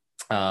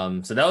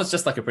so that was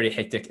just like a pretty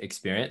hectic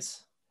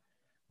experience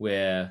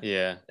where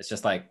it's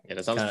just like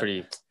that sounds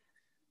pretty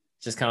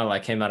just kind of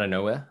like came out of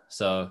nowhere.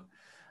 So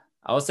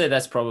I would say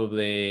that's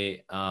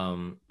probably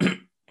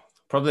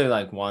probably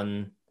like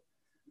one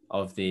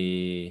of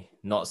the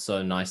not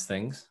so nice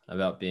things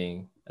about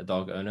being a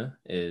dog owner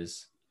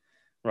is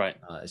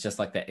it's just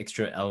like that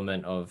extra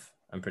element of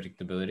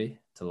unpredictability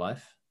to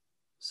life.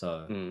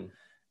 So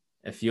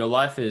if your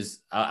life is,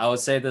 I would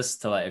say this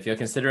to like, if you're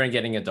considering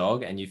getting a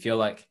dog and you feel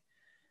like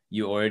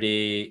you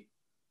already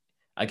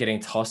are getting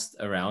tossed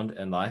around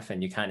in life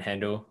and you can't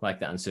handle like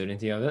the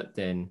uncertainty of it,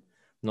 then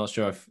I'm not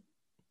sure if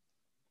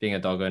being a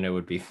dog owner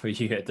would be for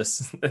you at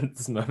this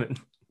moment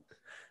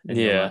in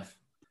your life.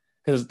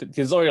 Because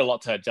there's already a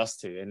lot to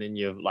adjust to, and then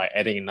you're like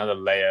adding another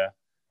layer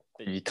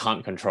that you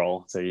can't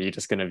control, so you're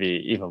just going to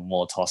be even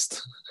more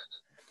tossed.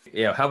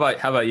 How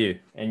about you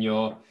and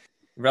your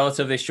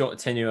relatively short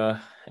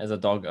tenure as a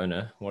dog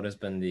owner? What has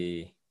been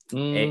the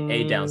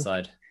a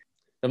downside?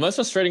 The most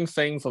frustrating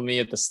thing for me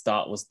at the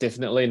start was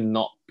definitely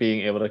not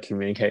being able to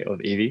communicate with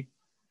Eevee.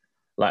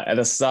 Like at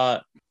the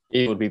start,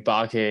 Eevee would be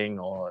barking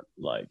or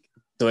like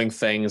doing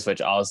things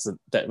which I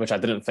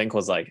didn't think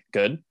was like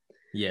good.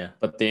 Yeah.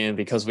 But then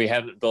because we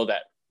hadn't built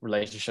that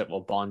relationship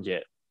or bond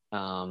yet,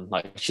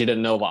 like she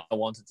didn't know what I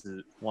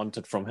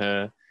wanted from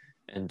her.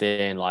 And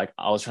then like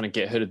I was trying to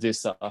get her to do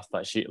stuff,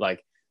 but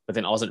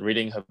then I wasn't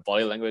reading her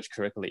body language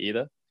correctly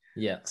either.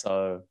 Yeah.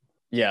 So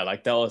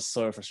like that was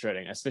so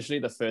frustrating, especially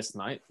the first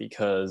night,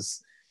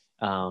 because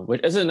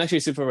which isn't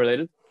actually super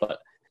related, but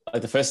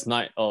like the first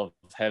night of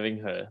having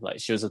her, like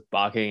she was just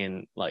barking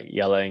and like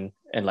yelling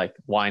and like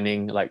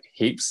whining like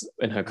heaps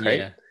in her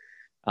crate.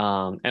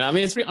 And I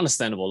mean, it's pretty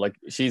understandable. Like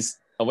she's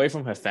away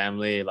from her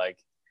family, like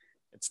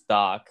it's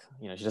dark,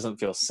 she doesn't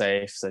feel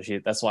safe. So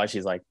that's why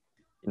she's like,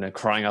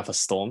 crying up a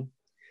storm.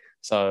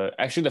 So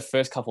actually the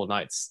first couple of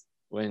nights,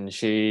 when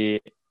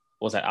she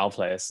was at our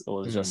place, it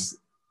was Mm. just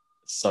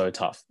so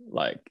tough.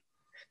 Like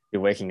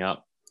you're waking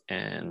up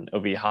and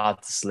it'll be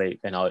hard to sleep,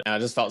 and I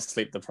just felt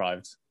sleep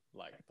deprived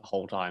like the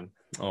whole time.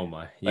 Oh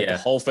my, Like the yeah.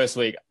 whole first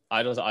week,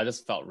 I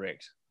just felt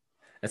wrecked.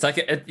 It's like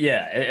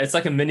it's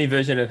like a mini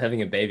version of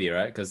having a baby,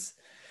 right? Because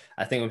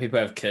I think when people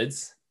have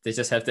kids, they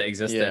just have to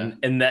exist Yeah.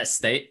 in that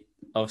state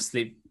of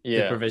sleep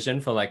Yeah.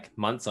 deprivation for like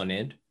months on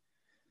end.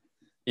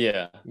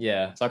 Yeah.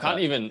 Yeah. So I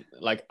can't even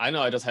like I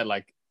know I just had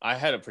like I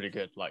had it pretty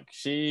good. Like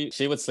she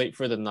would sleep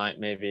through the night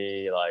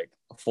maybe like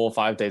 4 or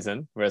 5 days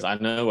in. Whereas I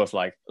know with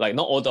like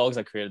not all dogs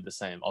are created the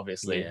same,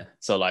 obviously. Yeah.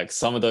 So like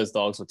some of those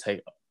dogs would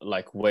take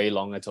like way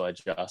longer to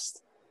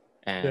adjust.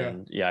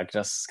 And yeah, I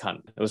just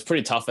can't. It was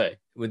pretty tough, eh?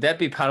 Would that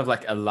be part of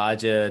like a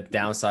larger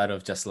downside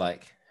of just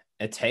like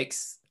it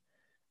takes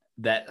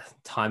that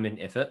time and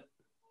effort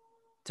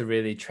to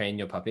really train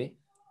your puppy?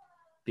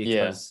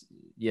 Because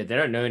they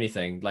don't know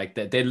anything. Like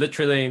they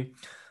literally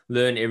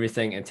learn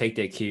everything and take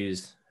their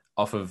cues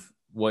off of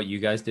what you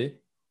guys do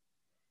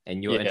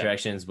and your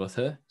interactions with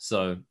her.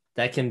 So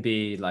that can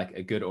be like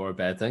a good or a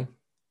bad thing,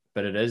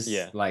 but it is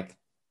like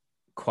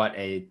quite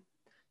a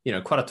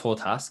tall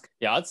task.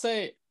 Yeah, I'd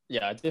say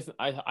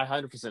I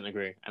 100%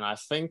 agree. And I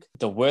think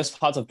the worst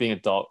parts of being a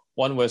dog,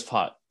 one worst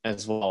part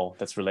as well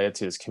that's related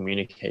to this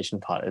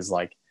communication part is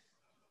like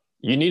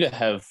you need to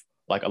have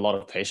like a lot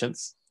of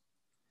patience.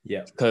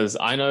 Yeah. Because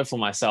I know for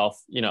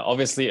myself,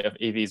 obviously if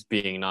Eevee's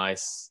being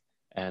nice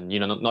and,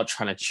 not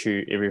trying to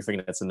chew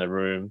everything that's in the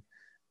room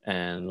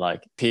and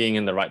like peeing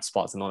in the right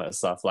spots and all that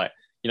stuff, like,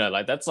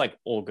 like that's like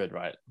all good,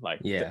 right?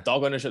 Like the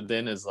dog ownership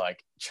then is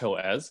like chill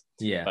as.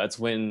 Yeah. But it's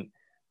when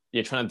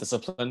you're trying to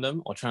discipline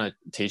them or trying to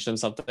teach them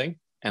something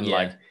and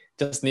like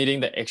just needing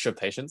the extra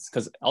patience.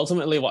 Because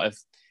ultimately what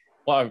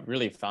I've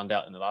really found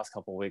out in the last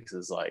couple of weeks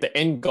is like the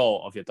end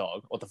goal of your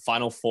dog or the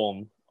final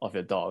form of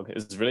your dog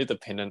is really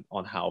dependent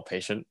on how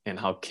patient and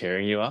how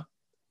caring you are.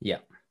 Yeah.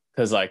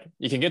 Because like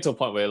you can get to a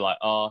point where you're like,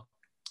 oh,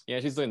 yeah,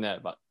 she's doing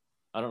that, but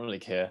I don't really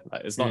care.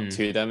 Like it's not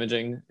too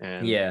damaging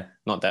and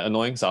not that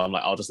annoying. So I'm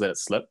like, I'll just let it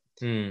slip.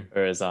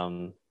 Whereas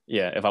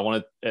if I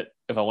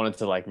wanted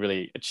to like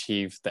really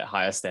achieve that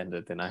higher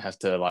standard, then I have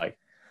to like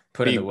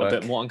put in the work. A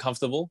bit more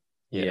uncomfortable.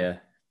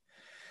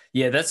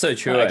 Yeah, that's so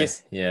true. I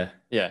guess, yeah,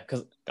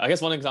 because I guess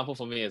one example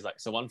for me is like,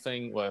 so one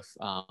thing with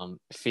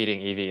feeding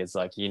Eevee is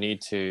like you need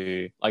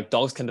to, like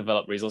dogs can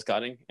develop resource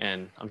guarding.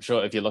 And I'm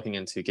sure if you're looking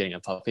into getting a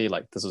puppy,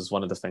 like this is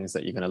one of the things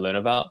that you're going to learn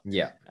about.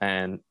 Yeah.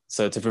 And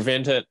so to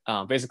prevent it,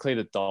 basically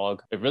the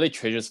dog, it really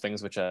treasures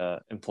things which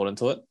are important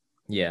to it.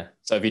 Yeah.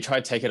 So if you try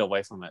to take it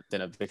away from it,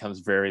 then it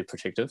becomes very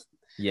protective.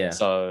 Yeah.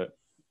 So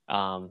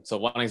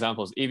one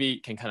example is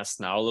Eevee can kind of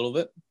snarl a little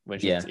bit when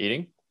she's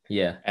eating.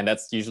 Yeah. And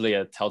that's usually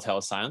a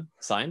telltale sign.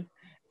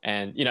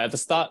 And, at the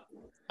start,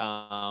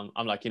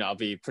 I'm like, I'll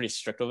be pretty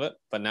strict with it.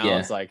 But now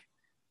it's like,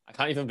 I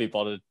can't even be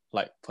bothered,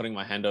 like, putting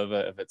my hand over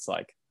if it's,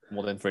 like,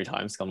 more than 3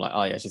 times. I'm like,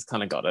 oh, yeah, she's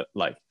kind of got it.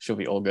 Like, she'll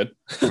be all good.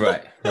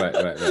 Right.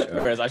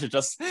 Whereas I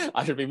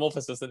should be more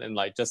persistent and,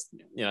 like, just,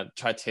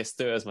 try to test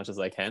her as much as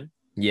I can.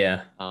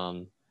 Yeah.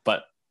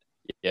 But,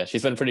 yeah,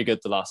 she's been pretty good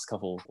the last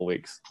couple of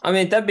weeks. I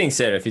mean, that being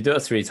said, if you do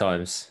it 3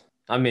 times,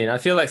 I mean, I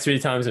feel like 3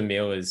 times a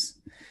meal is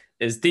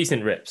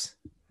decent reps.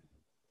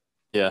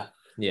 Yeah.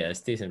 Yeah,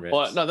 it's decent reps.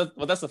 Well,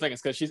 no, that's the thing.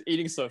 It's because she's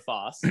eating so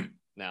fast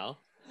now.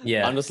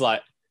 Yeah. I'm just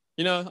like,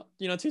 2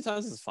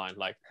 times is fine.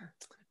 Like,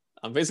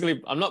 I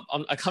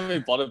can't be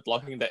bothered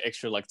blocking the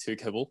extra like 2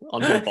 kibble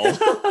on her bowl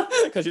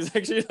because she's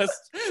actually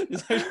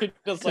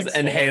just like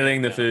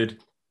inhaling the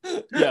food.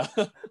 Yeah.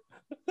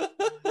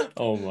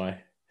 Oh my.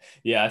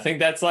 Yeah, I think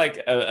that's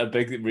like a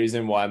big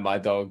reason why my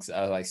dogs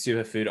are like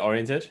super food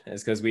oriented.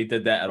 Is because we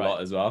did that a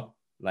lot as well,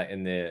 like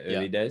in the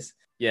early days.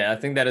 Yeah, I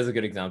think that is a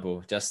good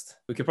example. Just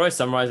we could probably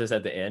summarize this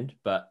at the end,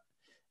 but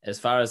as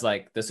far as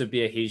like this would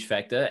be a huge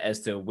factor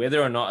as to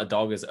whether or not a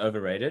dog is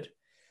overrated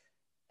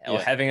or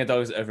having a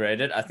dog is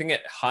overrated. I think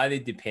it highly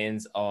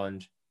depends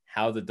on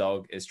how the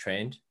dog is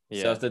trained.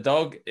 Yeah. So if the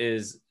dog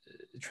is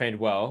trained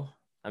well,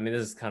 I mean,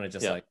 this is kind of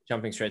just like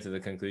jumping straight to the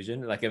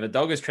conclusion. Like if a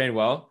dog is trained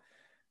well,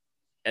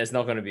 it's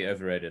not going to be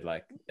overrated.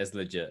 Like it's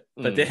legit.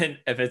 But then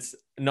if it's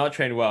not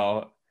trained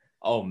well,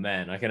 oh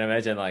man, I can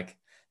imagine like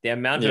the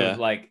amount of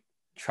like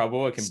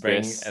trouble it can bring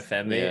a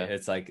family.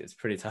 It's like it's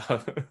pretty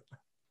tough.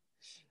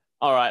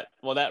 All right,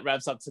 well that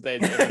wraps up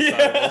today's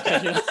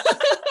episode.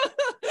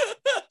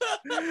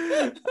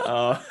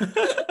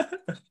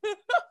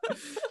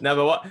 No,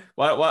 but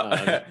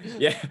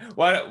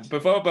what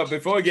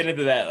before we get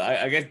into that,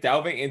 I guess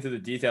delving into the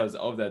details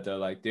of that though,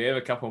 like do you have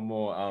a couple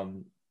more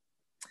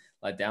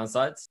like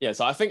downsides? Yeah,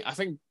 so I think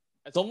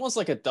it's almost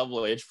like a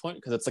double-edged point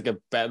because it's like a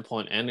bad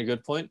point and a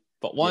good point.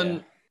 But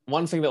one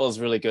thing that was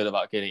really good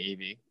about getting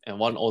Eevee, and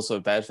one also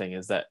bad thing,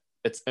 is that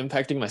it's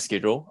impacting my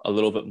schedule a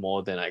little bit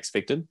more than I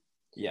expected.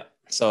 Yeah.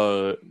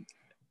 So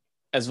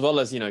as well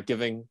as,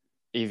 giving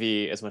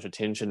Eevee as much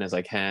attention as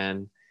I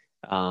can,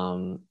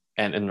 and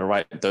in the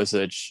right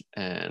dosage,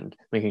 and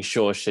making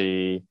sure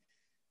she,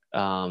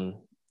 goes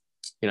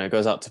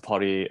out to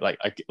potty. Like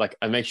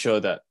I make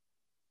sure that,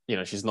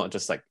 she's not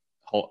just like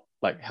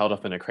held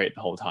up in a crate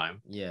the whole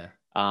time. Yeah.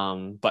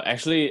 But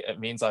actually it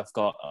means I've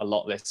got a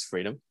lot less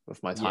freedom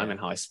with my time and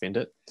how I spend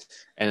it.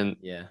 And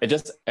it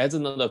just adds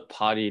another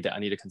party that I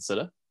need to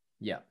consider.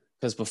 Yeah.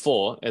 Because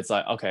before it's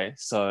like, okay,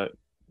 so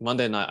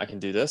Monday night I can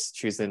do this,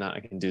 Tuesday night I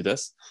can do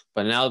this.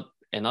 But now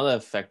another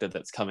factor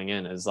that's coming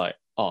in is like,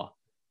 oh,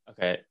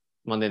 okay,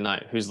 Monday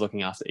night, who's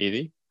looking after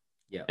Eevee?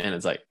 Yeah. And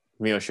it's like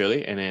me or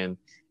Shirley. And then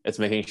it's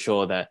making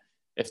sure that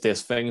if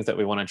there's things that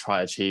we want to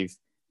try achieve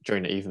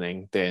during the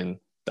evening, then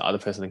the other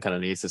person kind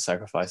of needs to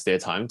sacrifice their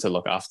time to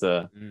look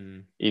after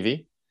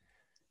Eevee.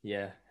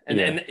 Yeah.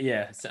 And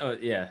so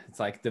it's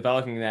like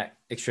developing that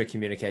extra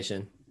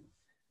communication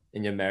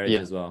in your marriage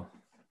as well,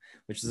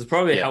 which is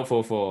probably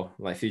helpful for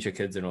like future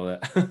kids and all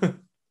that.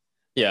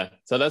 Yeah.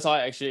 So that's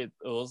why actually it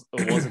was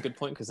a good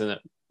point, because then it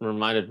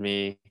reminded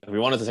me we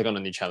wanted to take on a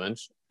new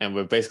challenge, and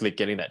we're basically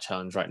getting that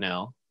challenge right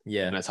now.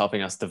 Yeah. And it's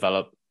helping us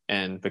develop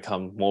and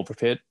become more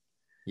prepared.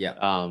 Yeah.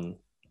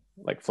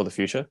 Like for the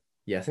future.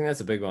 Yeah, I think that's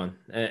a big one.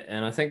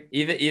 And I think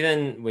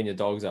even when your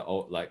dogs are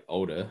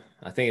older,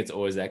 I think it's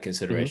always that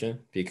consideration,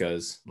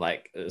 because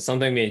like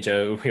something me and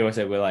Joe, we always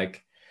say,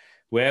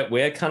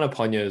 we're kind of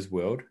Ponyo's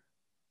world.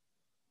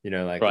 You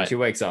know, like when she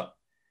wakes up,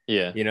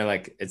 you know,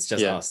 like it's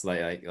just us.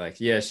 Like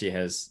she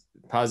has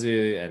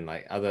Pazu and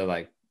like other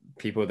like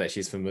people that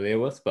she's familiar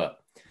with, but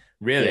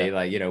really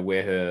like, you know,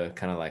 we're her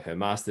kind of like her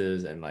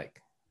masters and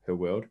like her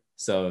world.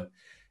 So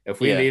if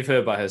we leave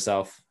her by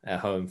herself at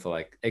home for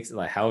like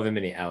however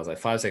many hours, like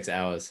 5-6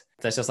 hours,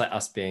 that's just like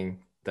us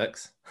being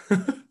dicks.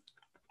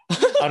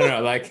 I don't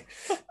know,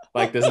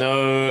 like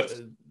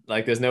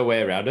there's no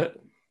way around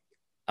it.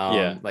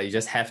 Like you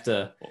just have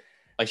to.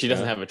 Like she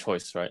doesn't have a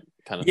choice, right?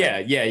 Kind of.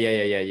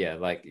 Yeah.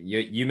 Like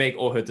you make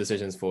all her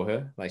decisions for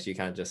her. Like she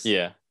can't just.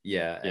 And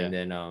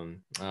then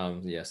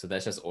so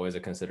that's just always a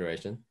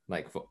consideration,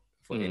 like for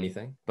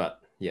anything. But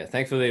yeah,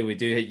 thankfully we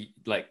do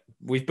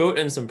we've built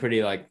in some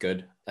pretty like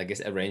good, I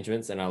guess,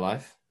 arrangements in our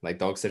life, like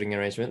dog sitting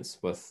arrangements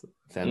with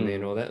family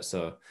and all that.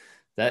 So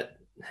that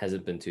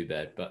hasn't been too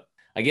bad. But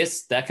I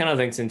guess that kind of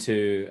links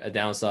into a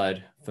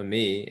downside for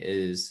me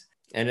is,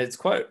 and it's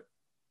a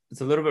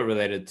little bit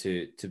related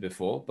to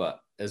before, but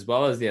as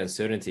well as the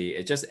uncertainty,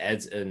 it just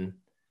adds in,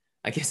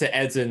 I guess it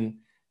adds in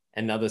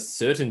another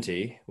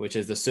certainty, which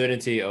is the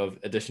certainty of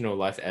additional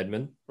life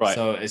admin. Right.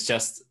 So it's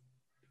just,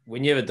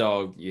 when you have a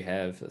dog, you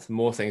have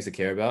more things to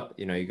care about.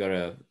 You know, you got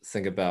to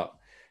think about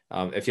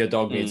if your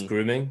dog needs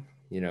grooming,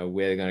 you know,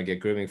 where they're going to get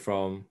grooming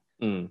from.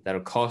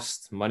 That'll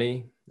cost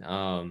money.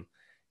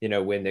 You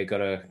know, when they're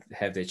going to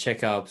have their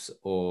checkups,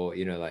 or,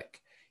 you know,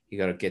 like you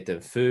got to get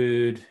them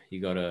food. You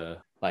got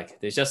to,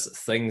 like, there's just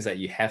things that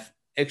you have,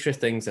 extra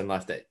things in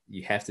life that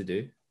you have to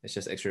do. It's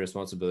just extra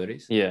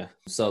responsibilities. Yeah.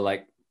 So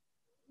like,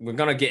 we're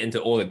going to get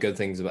into all the good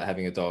things about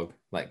having a dog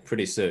like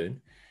pretty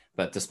soon.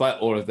 But despite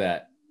all of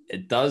that,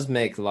 it does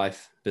make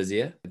life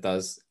busier. It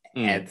does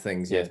add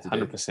things you have to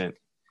do. 100%.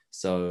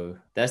 So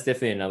that's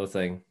definitely another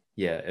thing.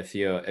 Yeah, if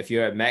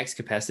you're at max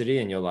capacity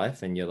in your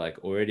life and you're like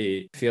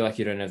already feel like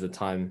you don't have the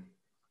time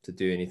to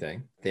do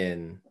anything,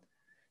 then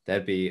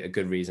that'd be a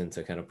good reason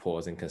to kind of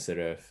pause and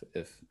consider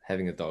if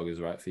having a dog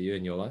is right for you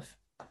in your life.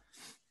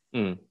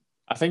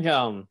 I think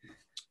and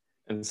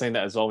saying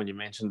that as well, when you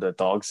mentioned the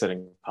dog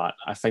sitting part,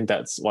 I think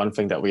that's one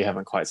thing that we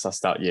haven't quite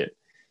sussed out yet.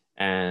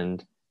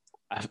 And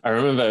I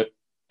remember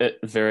it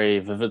very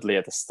vividly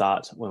at the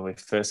start when we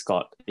first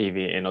got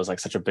Eevee, and it was like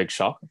such a big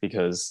shock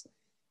because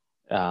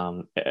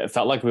it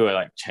felt like we were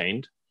like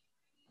chained,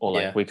 or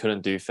like we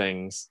couldn't do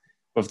things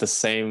with the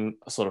same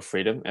sort of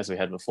freedom as we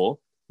had before.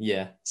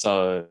 Yeah.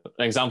 So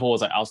an example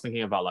was like, I was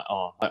thinking about like,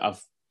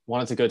 I've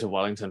wanted to go to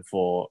Wellington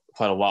for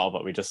quite a while,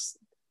 but we just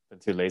been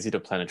too lazy to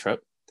plan a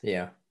trip.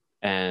 Yeah.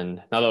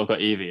 And now that I've got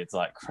Eevee, it's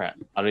like, crap,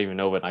 I don't even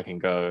know when I can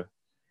go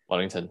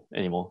Wellington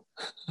anymore.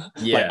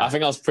 Yeah. Like, I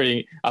think I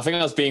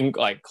was being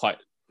like quite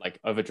like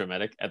over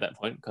dramatic at that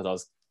point because I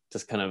was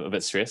just kind of a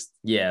bit stressed.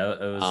 Yeah,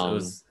 it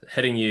was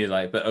hitting you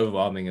like a bit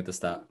overwhelming at the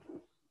start.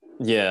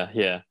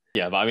 Yeah.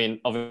 But I mean,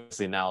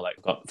 obviously now like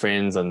we've got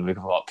friends and we've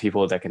got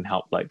people that can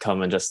help like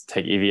come and just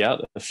take Eevee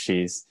out if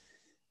she's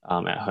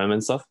at home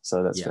and stuff.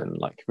 So that's been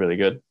like really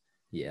good.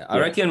 Yeah, I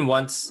reckon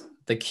once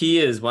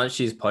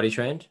she's potty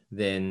trained,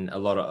 then a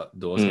lot of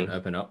doors can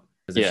open up.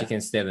 Because if she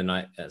can stay the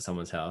night at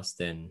someone's house,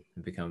 then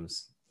it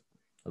becomes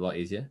a lot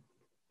easier.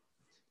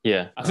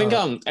 Yeah, I think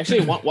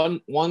actually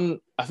one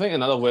I think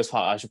another worst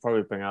part I should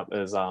probably bring up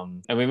is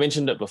and we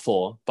mentioned it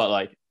before, but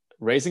like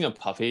raising a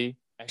puppy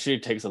actually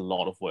takes a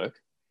lot of work.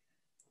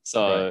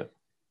 So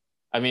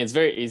I mean, it's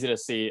very easy to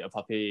see a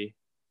puppy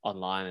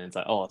online and it's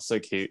like, oh, it's so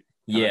cute.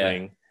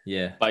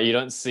 Yeah. But you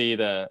don't see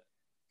the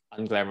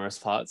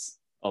unglamorous parts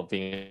of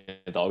being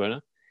a dog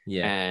owner.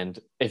 Yeah. And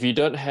if you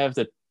don't have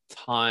the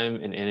time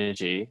and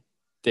energy,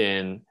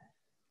 and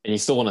you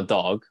still want a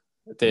dog,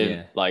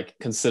 then like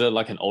consider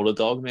like an older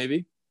dog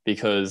maybe,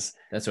 because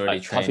that's already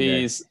like,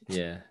 puppies.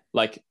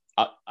 Like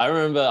I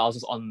remember I was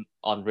just on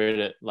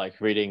Reddit like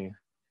reading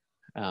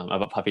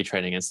about puppy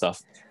training and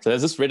stuff. So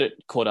there's this Reddit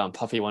called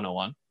Puppy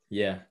 101.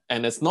 Yeah.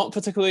 And it's not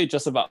particularly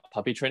just about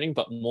puppy training,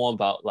 but more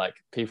about like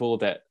people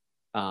that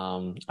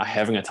are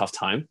having a tough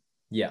time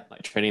Yeah.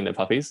 like training their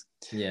puppies.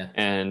 Yeah.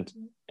 And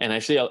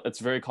actually it's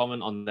very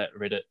common on that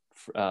Reddit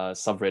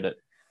subreddit.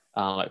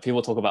 Like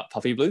people talk about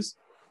puppy blues.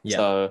 Yeah.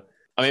 So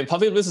I mean,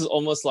 puppy blues is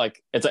almost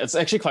like it's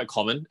actually quite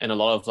common in a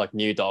lot of like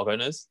new dog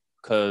owners,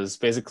 because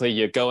basically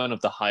you go in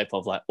with the hype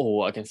of like,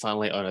 oh, I can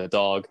finally own a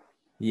dog.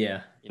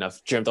 Yeah. You know,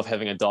 I've dreamt of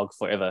having a dog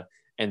forever,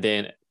 and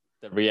then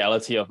the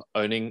reality of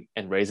owning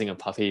and raising a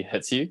puppy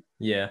hits you.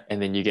 Yeah.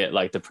 And then you get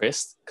like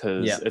depressed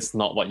because Yeah. it's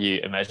not what you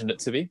imagined it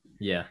to be.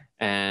 Yeah.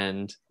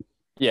 And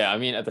yeah, I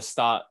mean, at the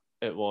start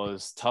it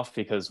was tough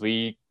because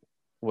this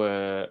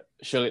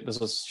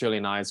was Shirley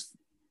and I's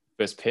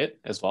first pet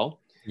as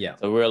well. Yeah.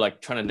 So we were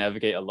like trying to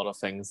navigate a lot of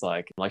things,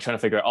 like trying to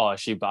figure out, oh, is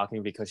she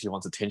barking because she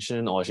wants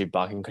attention, or is she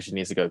barking because she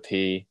needs to go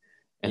pee?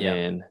 And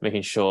then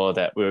making sure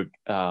that we're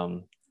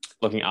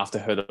looking after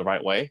her the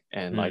right way,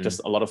 and like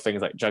just a lot of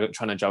things, like trying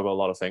to juggle a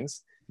lot of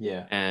things.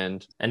 Yeah.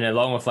 And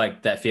along with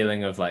like that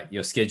feeling of like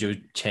your schedule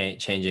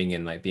changing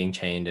and like being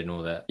chained and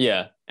all that.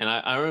 Yeah. And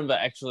I remember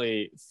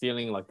actually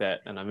feeling like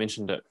that, and I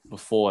mentioned it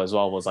before as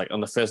well, was like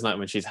on the first night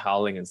when she's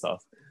howling and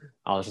stuff,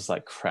 I was just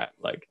like, crap,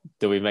 like,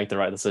 did we make the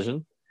right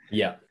decision?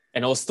 Yeah.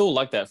 And it was still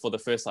like that for the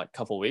first like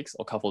couple weeks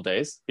or couple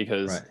days,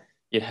 because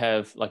you'd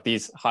have like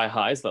these high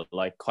highs, but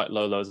like quite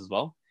low lows as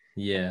well.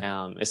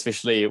 Yeah.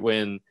 Especially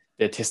when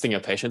they're testing your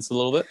patience a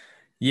little bit.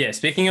 Yeah.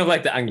 Speaking of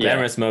like the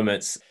unglamorous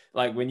moments,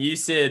 like when you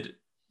said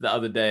the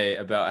other day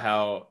about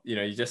how,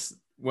 you just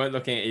weren't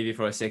looking at Eevee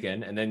for a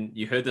second, and then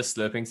you heard the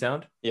slurping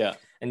sound. Yeah.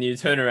 And you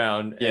turn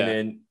around and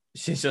then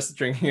she's just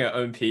drinking her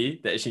own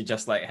pee that she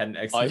just like had an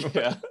accident.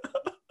 Yeah.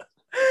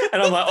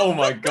 And I'm like, oh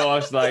my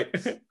gosh, like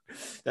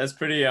that's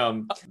pretty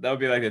that would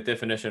be like the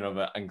definition of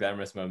an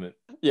unglamorous moment.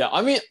 Yeah,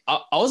 I mean,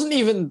 I wasn't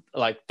even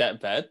like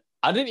that bad.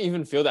 I didn't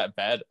even feel that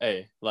bad.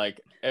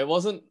 Like it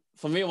wasn't,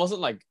 for me, it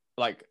wasn't like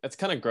it's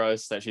kind of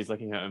gross that she's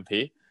licking her own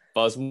pee,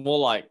 but it was more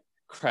like,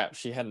 crap,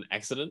 she had an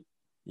accident.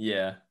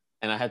 Yeah.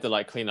 And I had to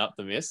like clean up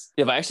the mess.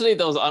 Yeah, but actually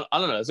there was, I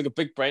don't know, it's like a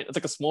big brain, it's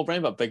like a small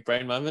brain but big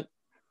brain moment,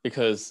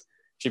 because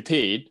she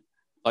peed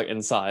like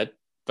inside,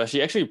 but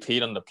she actually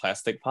peed on the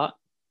plastic part.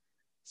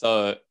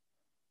 So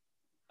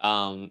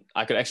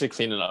I could actually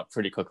clean it up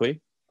pretty quickly.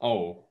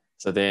 Oh.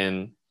 So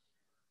then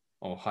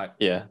hype.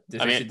 Yeah.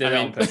 I mean, she did it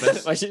on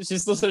purpose. Like she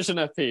still shouldn't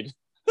have peed.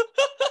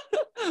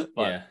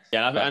 But,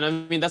 and I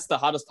mean that's the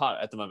hardest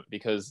part at the moment,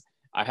 because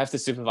I have to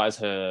supervise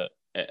her,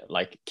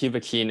 like keep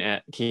a keen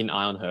eye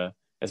on her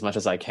as much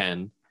as I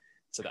can,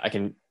 so that I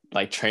can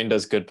like train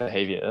those good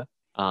behavior.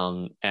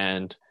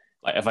 And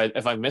like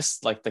if I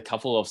miss like the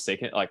couple of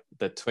seconds, like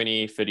the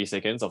 20-30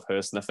 seconds of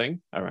her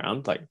sniffing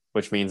around, like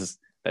which means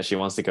that she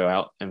wants to go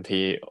out and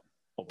pee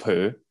or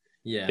poo,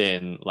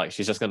 then like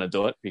she's just gonna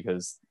do it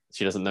because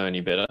she doesn't know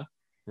any better.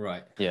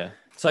 Right. Yeah.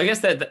 So I guess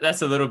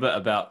that's a little bit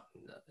about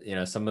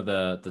some of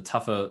the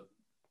tougher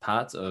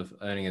parts of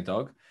owning a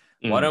dog.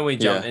 Why don't we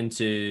jump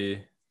into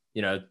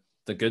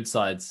the good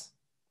sides,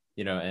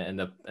 and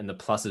the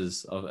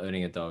pluses of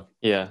owning a dog?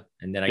 Yeah.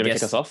 And then I guess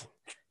kick us off.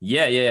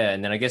 Yeah.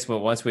 And then I guess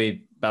once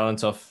we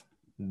balance off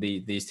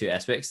these two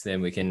aspects,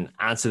 then we can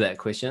answer that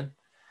question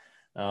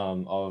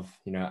of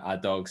are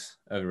dogs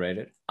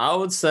overrated? I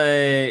would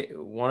say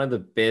one of the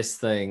best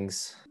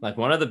things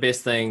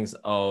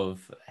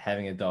of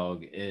having a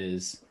dog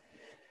is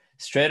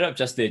straight up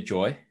just their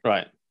joy.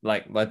 Right.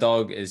 Like my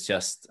dog is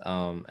just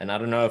and I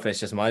don't know if it's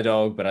just my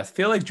dog, but I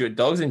feel like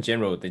dogs in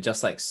general, they're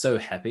just like so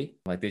happy.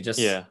 Like they're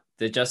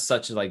just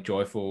such like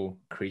joyful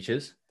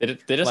creatures. They're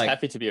just like,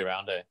 happy to be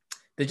around it.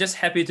 They're just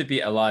happy to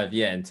be alive,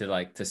 and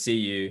to see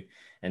you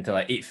and to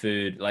like eat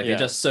food. Like they're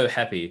just so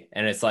happy,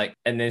 and it's like,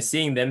 and then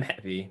seeing them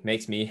happy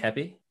makes me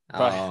happy.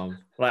 Right.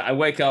 Like I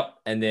wake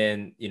up and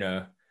then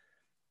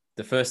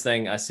the first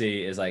thing I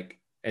see is like,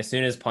 as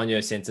soon as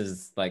Ponyo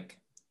senses like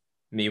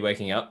me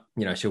waking up,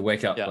 she'll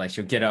wake up, like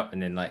she'll get up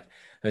and then like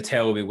her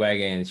tail will be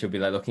wagging and she'll be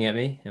like looking at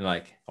me and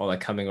like, or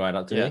like coming right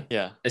up to me.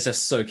 Yeah. It's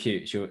just so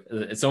cute.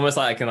 It's almost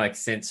like I can like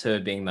sense her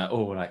being like,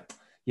 oh, like,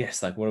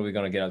 yes, like what are we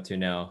gonna get up to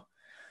now?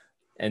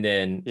 And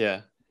then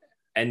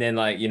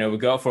like, we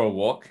go out for a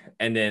walk,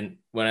 and then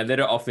when I let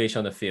her off leash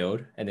on the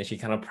field, and then she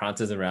kind of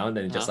prances around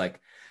and just like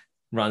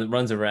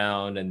runs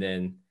around, and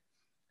then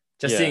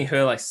just seeing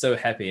her like so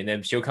happy, and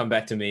then she'll come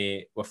back to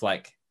me with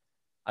like,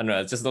 I don't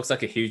know, it just looks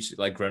like a huge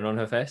like grin on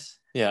her face.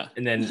 Yeah.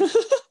 And then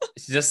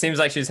she just seems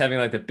like she's having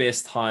like the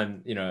best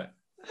time,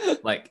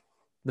 like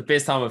the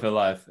best time of her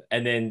life.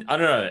 And then I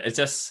don't know, it's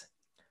just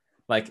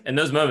like in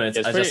those moments,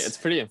 it's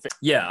pretty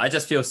I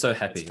just feel so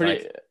happy. It's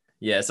pretty, like,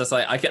 it's just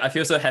like I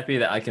feel so happy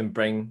that I can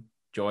bring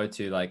joy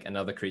to like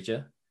another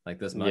creature like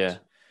this much. Yeah.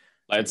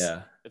 Like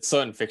it's so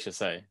infectious,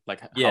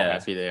 like how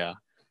happy they are.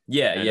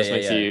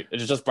 It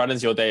just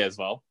brightens your day as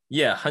well.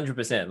 Yeah,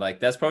 100%. Like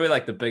that's probably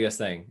like the biggest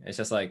thing. It's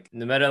just like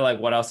no matter like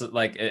what else,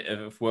 like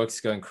if work's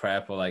going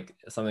crap or like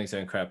something's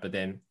going crap, but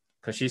then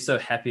because she's so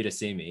happy to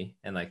see me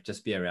and like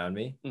just be around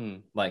me,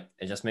 like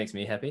it just makes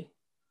me happy.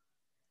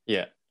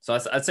 Yeah. So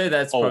I'd say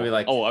that's probably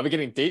like. Oh, are we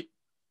getting deep?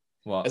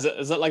 What is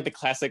it like the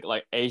classic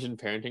like Asian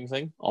parenting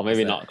thing, or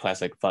maybe not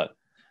classic, but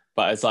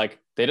it's like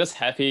they're just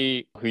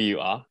happy who you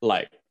are.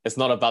 Like it's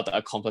not about the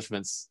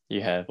accomplishments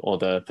you have or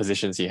the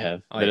positions you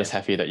have. Oh, They're yeah. just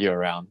happy that you're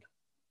around.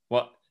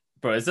 What,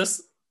 bro?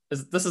 Isn't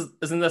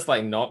this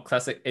like not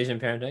classic Asian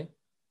parenting?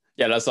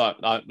 Yeah, that's what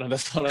I mean.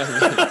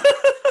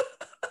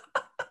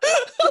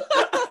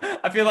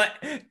 I feel like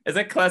is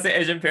it classic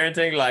Asian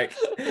parenting? Like,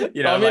 I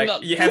mean,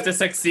 like you have to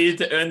succeed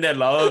to earn their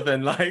love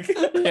and like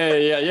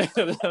yeah.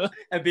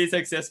 and be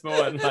successful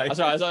and like.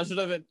 I should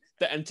have been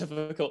the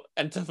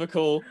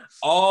antithetical.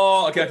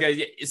 Oh, okay.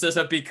 Yeah.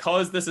 So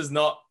because this is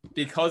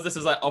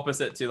like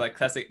opposite to like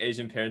classic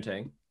Asian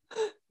parenting,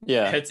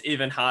 Yeah, it hits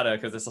even harder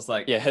because it's just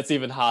like yeah, it hits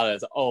even harder.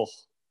 It's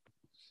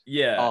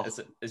yeah, oh.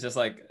 it's just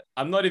like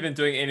I'm not even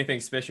doing anything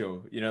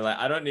special. Like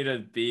I don't need to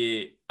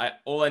be.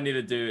 All I need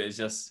to do is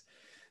just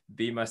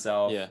be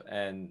myself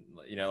and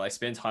like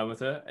spend time with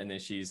her, and then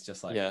she's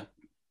just like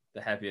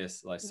the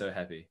happiest, like so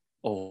happy.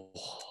 Oh.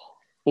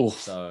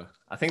 So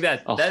I think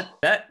that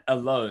that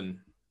alone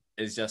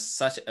is just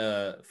such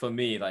a, for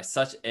me, like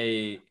such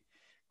a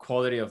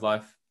quality of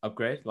life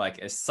upgrade. Like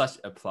it's such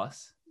a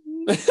plus.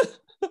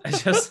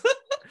 It's just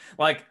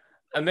like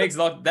it makes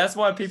that's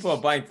why people are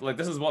buying, like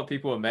this is what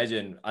people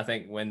imagine, I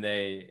think, when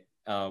they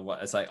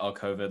it's like, oh,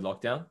 COVID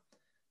lockdown,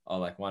 oh,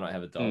 like why not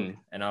have a dog?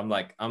 And I'm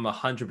like, I'm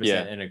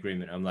 100% in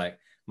agreement. I'm like,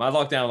 my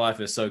lockdown life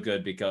is so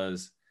good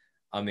because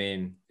I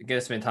mean, I get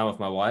to spend time with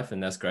my wife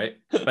and that's great.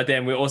 But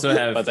then we also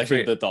have but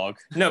actually the dog.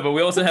 No, but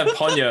we also have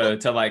Ponyo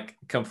to like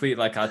complete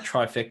like our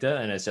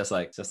trifecta, and it's just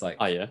like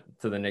oh yeah,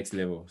 to the next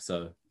level.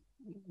 So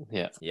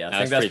yeah,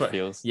 I think that's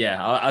feels.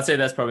 Yeah, I'd say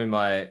that's probably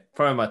my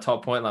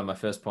top point, like my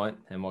first point,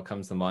 and what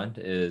comes to mind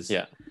is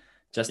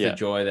just the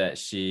joy that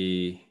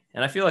she,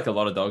 and I feel like a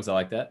lot of dogs are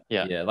like that.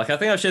 Yeah. Like I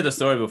think I've shared the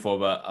story before,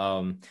 but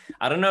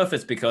I don't know if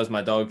it's because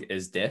my dog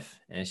is deaf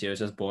and she was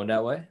just born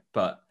that way,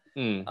 but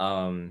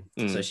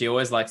so she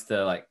always likes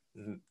to like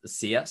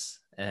see us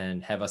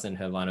and have us in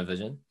her line of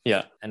vision.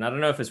 Yeah. And I don't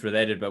know if it's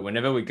related, but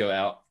whenever we go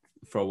out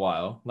for a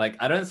while, like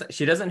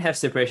she doesn't have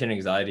separation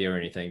anxiety or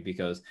anything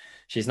because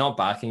she's not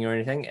barking or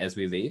anything as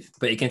we leave,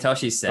 but you can tell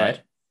she's sad.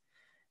 Right.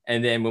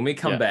 And then when we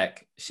come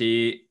back,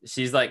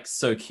 she's like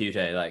so cute,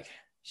 eh? Like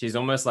she's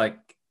almost like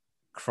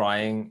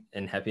crying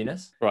in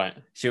happiness. Right.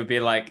 She would be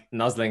like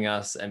nuzzling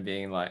us and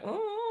being like,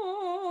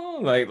 oh,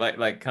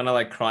 like kind of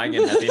like crying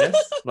in happiness.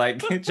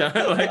 like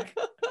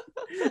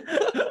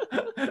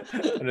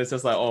and it's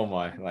just like, oh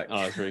my, like,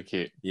 oh, it's really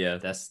cute. Yeah,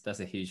 that's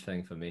a huge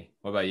thing for me.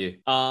 What about you?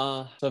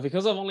 So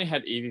because I've only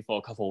had Eevee for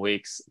a couple of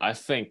weeks, I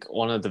think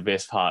one of the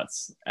best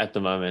parts at the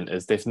moment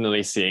is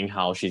definitely seeing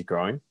how she's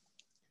growing.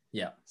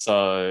 Yeah.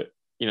 So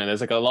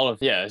there's like a lot of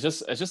it's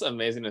just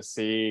amazing to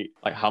see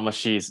like how much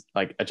she's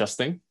like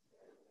adjusting,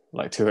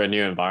 like to her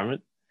new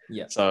environment.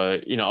 Yeah. So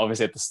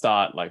obviously at the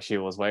start, like she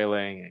was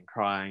wailing and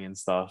crying and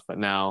stuff, but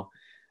now,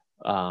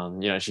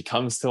 she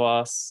comes to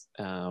us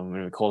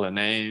when we call her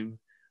name,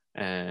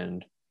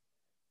 and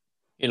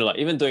like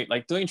even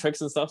doing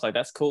tricks and stuff, like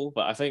that's cool.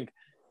 But I think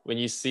when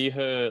you see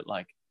her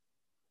like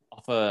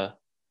offer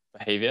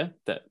behavior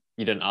that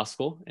you didn't ask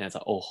for, and it's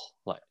like, oh,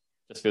 like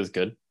just feels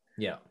good.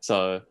 Yeah.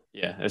 So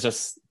yeah, it's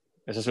just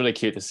really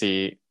cute to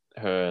see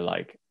her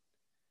like,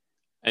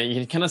 and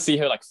you can kind of see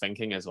her like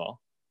thinking as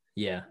well.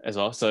 Yeah. As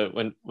well. So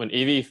when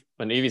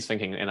Eevee's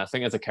thinking, and I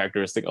think it's a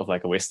characteristic of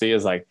like a Westie,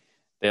 is like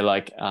they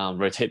like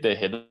rotate their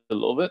head a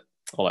little bit,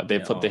 or like they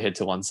put their head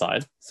to one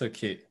side. So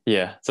cute.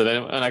 Yeah. So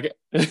then when I get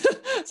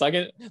so I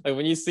get like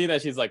when you see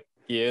that she's like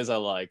gears are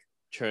like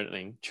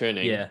churning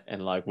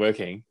and like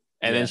working,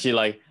 and then she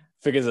like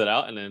figures it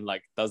out and then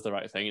like does the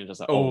right thing and just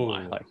like, oh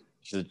my, like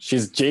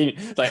she's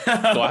genius. Like, do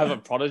I have a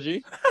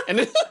prodigy? And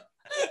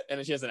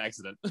then she has an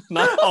accident.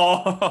 No.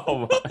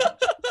 Oh my.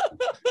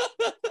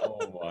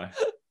 Oh my.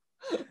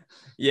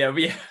 Yeah,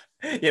 me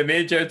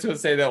and Joe will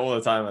say that all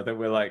the time. I think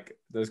we're like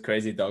those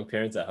crazy dog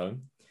parents at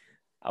home.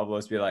 I'll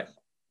always be like,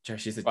 Joe,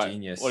 she's a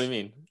genius. What do you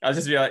mean? I'll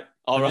just be like,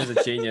 oh, she's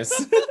a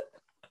genius.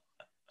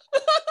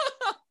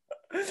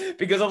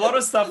 Because a lot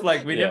of stuff,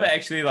 like we never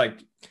actually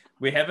like,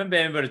 we haven't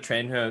been able to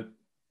train her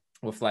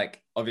with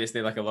like,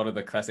 obviously like a lot of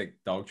the classic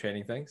dog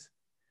training things,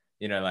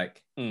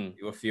 like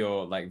with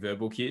your like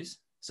verbal cues.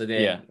 So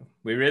then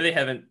we really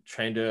haven't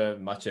trained her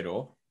much at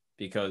all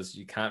because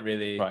you can't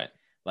really,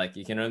 like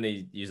you can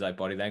only use like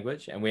body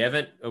language, and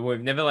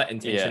we've never like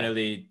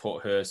intentionally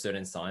taught her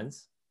certain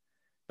signs.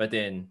 But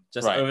then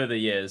just over the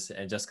years,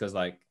 and just because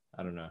like,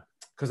 I don't know,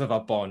 because of our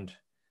bond,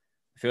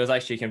 it feels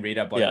like she can read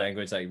our body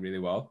language like really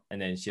well.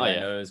 And then she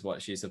knows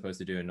what she's supposed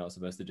to do and not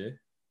supposed to do.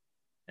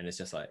 And it's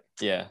just like,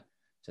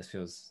 just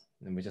feels,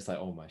 and we're just like,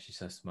 oh my, she's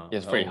so smart. Yeah,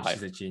 it's pretty hype.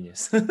 She's a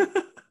genius.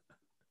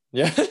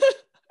 Yeah.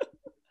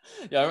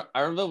 Yeah,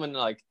 I remember when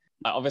like,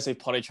 obviously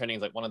potty training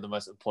is like one of the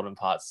most important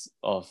parts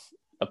of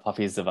a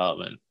puppy's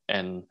development.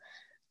 And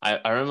I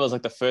remember it was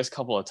like the first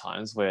couple of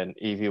times when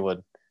Eevee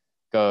would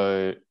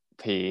go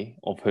pee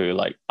or poo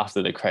like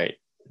after the crate,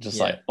 just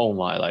like, oh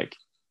my, like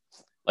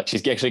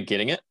she's actually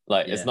getting it.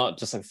 Like it's not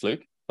just a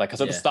fluke. Like because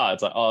at the start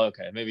it's like, oh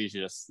okay, maybe she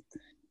just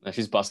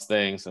she's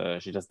busting, so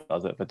she just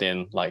does it. But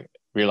then like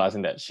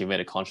realizing that she made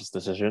a conscious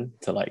decision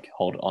to like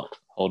hold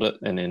it,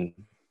 and then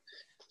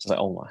just like,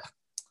 oh my,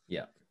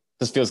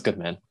 just feels good,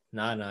 man.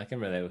 No, I can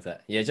relate with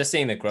that. Yeah, just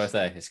seeing the growth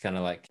there is kind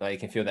of like you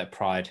can feel that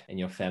pride in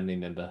your family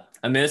member.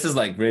 I mean, this is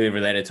like really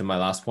related to my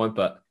last point,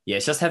 but yeah,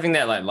 it's just having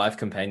that like life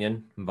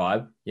companion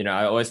vibe. You know,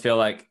 I always feel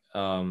like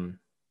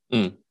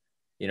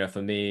you know,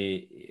 for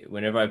me,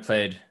 whenever I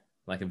played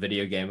like a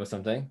video game or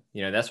something,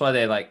 you know, that's why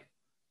they like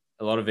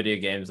a lot of video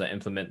games that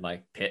implement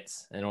like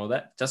pets and all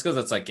that, just because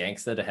it's like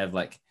gangster to have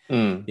like,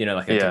 you know,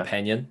 like a Yeah.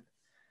 companion,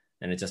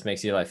 and it just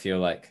makes you like feel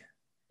like,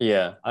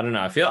 Yeah. I don't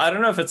know. I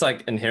don't know if it's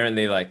like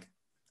inherently like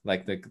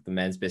the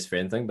man's best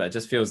friend thing, but it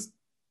just feels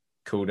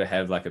cool to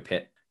have like a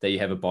pet that you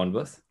have a bond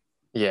with.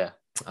 Yeah.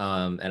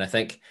 And I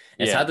think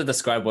it's Yeah. hard to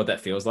describe what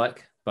that feels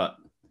like, but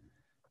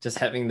just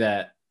having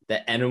that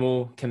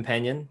animal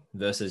companion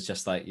versus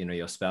just like, you know,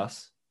 your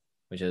spouse,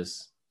 which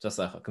is just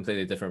like a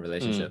completely different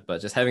relationship, but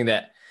just having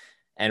that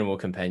animal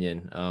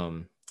companion,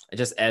 it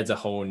just adds a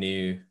whole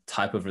new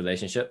type of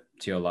relationship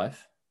to your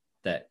life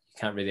that you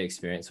can't really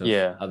experience with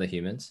Yeah. other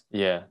humans.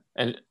 Yeah.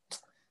 And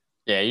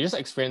yeah, you just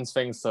experience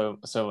things so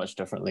much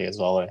differently as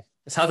well.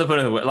 It's hard to put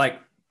in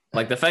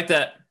like the fact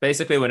that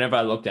basically whenever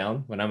I look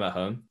down when I'm at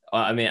home,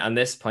 I mean,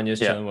 unless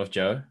Ponyo's Yeah. chilling with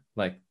Joe,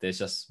 like there's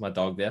just my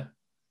dog there,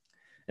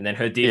 and then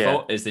her Yeah.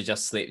 default is to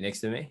just sleep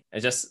next to me.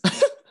 It's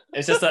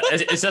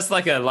just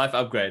like a life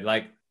upgrade.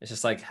 Like it's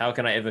just like, how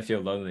can I ever feel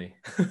lonely?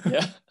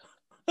 Yeah.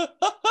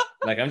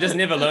 Like I'm just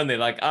never lonely.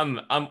 Like I'm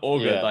all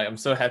good. Yeah. Like I'm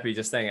so happy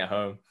just staying at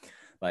home,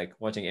 like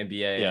watching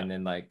NBA Yeah. and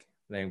then like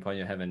letting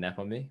Ponyo have a nap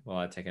on me while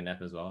I take a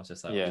nap as well. It's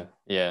just like, Yeah.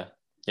 Yeah.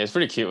 Yeah. It's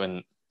pretty cute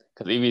when,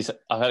 because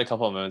I've had a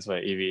couple of moments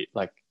where Eevee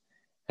like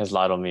has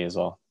lied on me as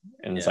well,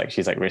 and it's Yeah. like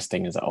she's like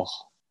resting. It's like, oh,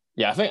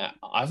 yeah.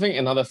 I think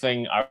another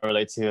thing I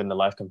relate to in the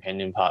life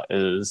companion part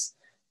is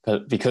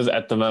because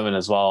at the moment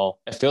as well,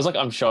 it feels like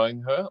I'm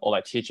showing her or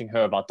like teaching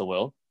her about the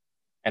world,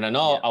 and I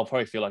know Yeah. I'll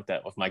probably feel like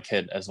that with my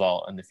kid as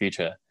well in the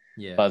future.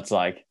 Yeah. But it's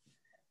like,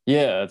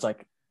 yeah, it's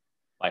like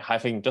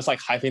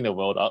hyping the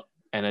world up,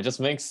 and it just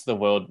makes the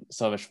world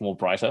so much more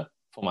brighter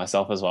for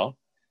myself as well.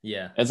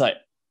 Yeah. It's like,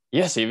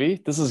 yes,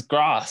 Evie, this is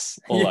grass,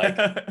 or like,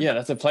 yeah,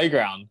 that's a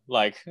playground,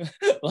 like,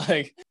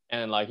 like,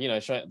 and like, you know,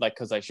 like,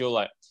 because like she'll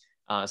like,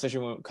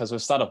 especially because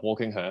we've started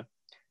walking her,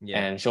 Yeah.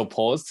 and she'll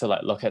pause to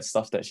like look at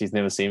stuff that she's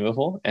never seen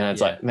before, and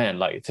it's like, man,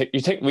 like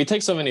we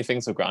take so many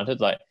things for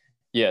granted, like,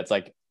 yeah, it's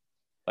like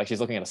she's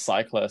looking at a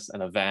cyclist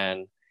and a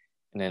van,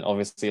 and then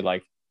obviously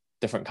like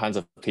different kinds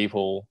of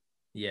people.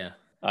 Yeah.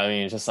 I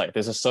mean, just like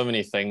there's just so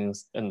many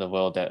things in the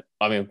world that,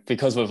 I mean,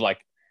 because we've like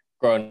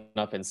grown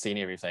up and seen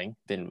everything,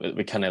 then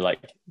we kind of like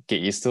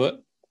get used to it.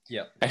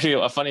 Yeah. Actually,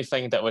 a funny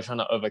thing that we're trying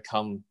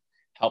to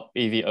help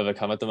Eevee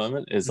overcome at the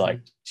moment is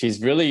like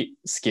she's really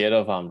scared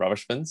of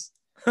rubbish bins,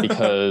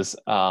 because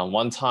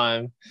one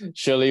time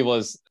Shirley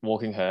was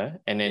walking her,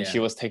 and then she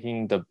was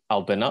taking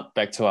our bin up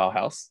back to our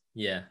house.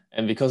 Yeah.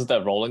 And because of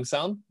that rolling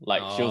sound,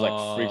 like she was like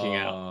freaking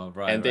out.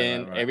 Right. And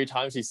then every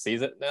time she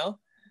sees it now,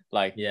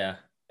 like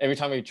every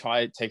time we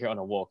try to take her on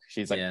a walk,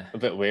 she's like a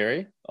bit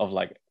wary of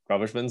like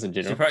rubbish bins in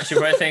general. She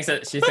probably thinks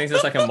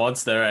it's like a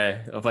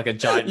monster, of like a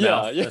giant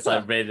mouth that's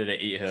like ready to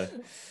eat her.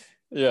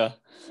 Yeah.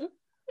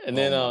 And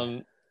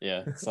then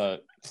so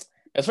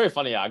it's very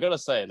funny. I gotta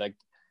say, like,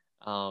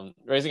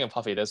 raising a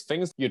puppy, there's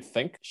things you'd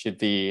think she'd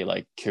be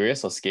like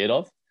curious or scared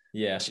of.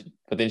 Yeah.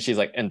 But then she's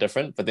like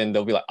indifferent, but then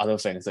there'll be like other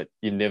things that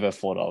you never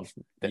thought of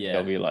that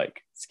they'll be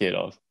like scared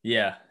of.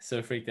 Yeah.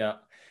 So freaked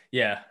out.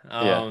 Yeah.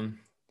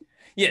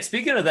 Yeah,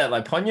 speaking of that,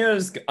 like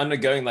Ponyo's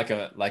undergoing like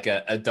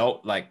a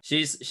adult, like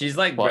she's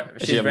like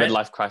she's a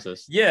midlife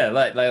crisis. Yeah,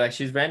 like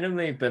she's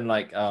randomly been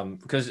like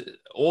because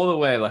all the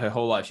way like her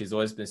whole life she's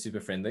always been super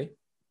friendly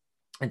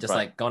and just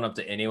like gone up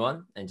to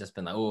anyone and just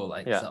been like, oh,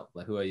 like what's up?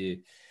 Like who are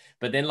you?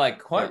 But then like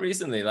quite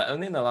recently, like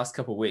only in the last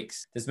couple of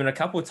weeks, there's been a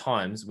couple of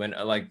times when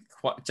like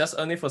just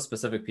only for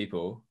specific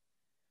people,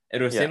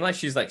 it'll seem like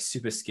she's like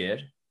super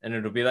scared and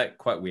it'll be like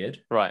quite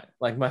weird. Right.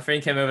 Like my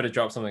friend came over to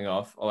drop something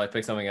off or like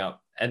pick something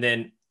up, and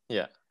then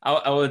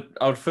I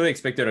would fully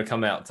expect her to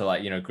come out to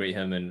like, you know, greet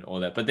him and all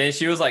that. But then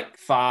she was like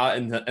far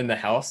in the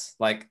house,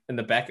 like in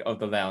the back of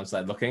the lounge,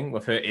 like looking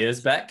with her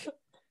ears back,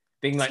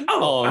 being like,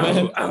 oh,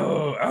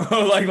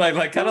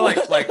 like kind of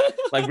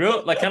like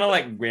real, like kind of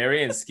like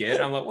wary and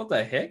scared. I'm like, what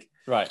the heck?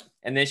 Right.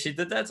 And then she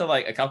did that to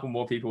like a couple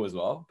more people as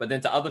well. But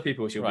then to other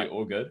people, she'll be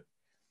all good.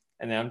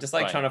 And then I'm just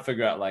like trying to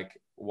figure out like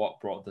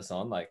what brought this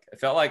on. Like it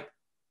felt like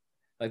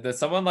there's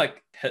someone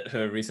like hit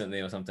her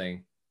recently or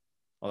something.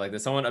 Or like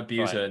did someone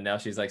abuse her and now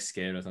she's like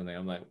scared or something.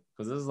 I'm like,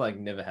 because this is like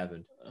never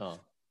happened. Oh.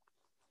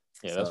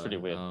 Yeah, so, that's pretty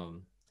weird.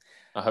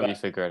 I hope you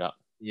figure it out.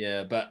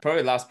 Yeah, but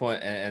probably last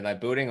point and like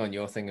building on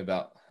your thing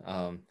about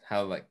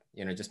how like,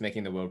 you know, just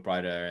making the world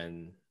brighter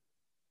and,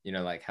 you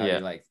know, like how you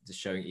like just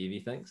showing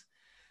Eevee things.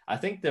 I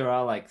think there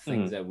are like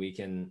things that we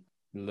can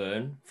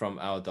learn from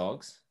our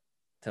dogs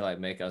to like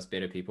make us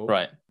better people.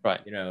 Right.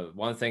 You know,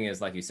 one thing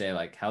is like you say,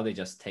 like how they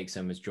just take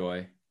so much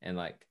joy and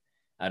like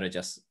out of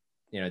just,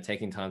 you know,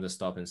 taking time to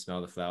stop and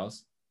smell the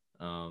flowers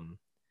and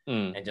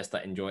just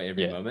like enjoy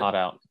every moment. Heart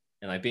out.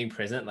 And like being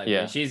present, like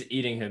when she's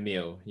eating her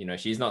meal, you know,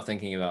 she's not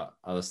thinking about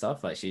other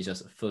stuff. Like she's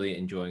just fully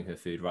enjoying her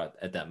food right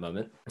at that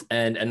moment.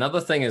 And another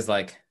thing is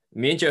like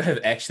me and Joe have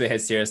actually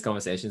had serious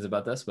conversations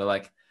about this. But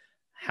like,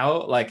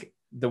 how like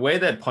the way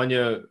that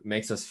Ponyo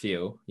makes us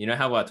feel. You know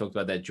how I talked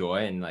about that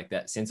joy and like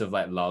that sense of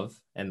like love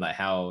and like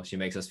how she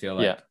makes us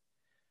feel Yeah. like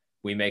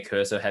we make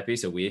her so happy,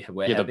 so we're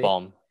Yeah, the happy.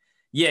 bomb.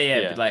 Yeah,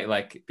 Yeah.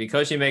 like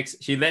because she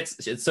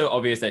lets it's so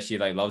obvious that she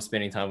like loves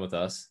spending time with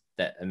us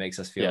that it makes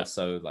us feel Yeah.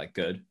 so like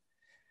good.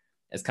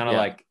 It's kind of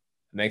Yeah. like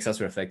makes us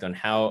reflect on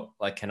how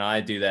like can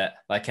I do that?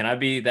 Like can I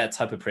be that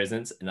type of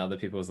presence in other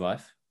people's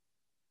life?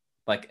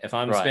 Like if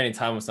I'm Right. spending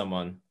time with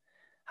someone,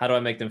 how do I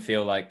make them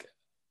feel like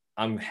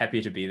I'm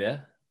happy to be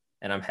there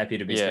and I'm happy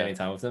to be Yeah. spending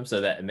time with them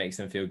so that it makes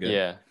them feel good.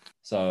 Yeah.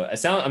 So it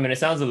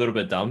sounds a little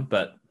bit dumb,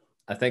 but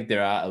I think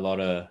there are a lot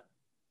of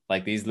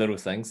like these little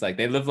things. Like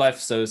they live life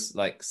so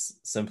like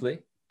simply,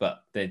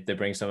 but they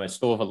bring so much.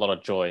 Still with a lot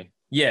of joy.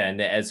 Yeah, and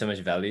they add so much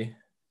value.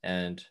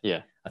 And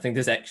Yeah. I think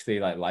there's actually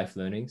like life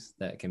learnings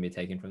that can be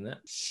taken from that.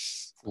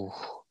 Ooh.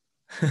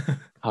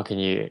 How can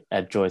you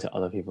add joy to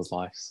other people's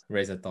lives?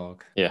 Raise a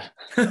dog. Yeah.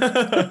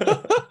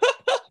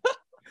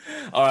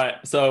 All right.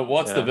 So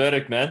what's the Yeah.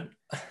 verdict, man?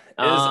 Is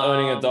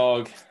owning a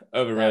dog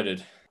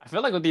overrated? I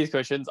feel like with these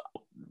questions,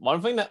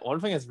 one thing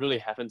has really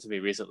happened to me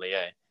recently,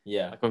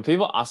 Yeah. like when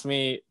people ask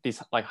me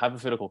these like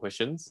hypothetical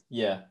questions,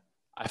 Yeah.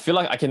 I feel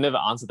like I can never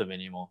answer them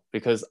anymore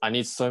because I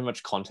need so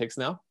much context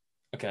now.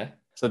 Okay.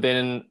 So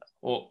then,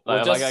 Well,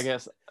 like, just, I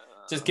guess,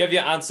 just give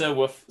your answer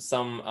with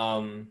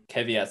some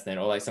caveats then,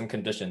 or like some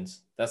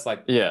conditions. That's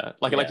like yeah,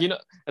 like yeah. you know,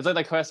 it's like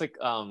the classic,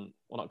 well,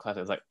 not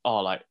classic. It's like,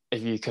 oh, like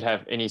if you could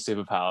have any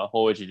superpower,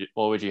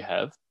 what would you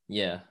have?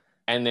 Yeah.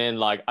 And then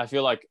like I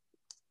feel like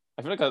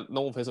a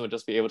normal person would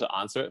just be able to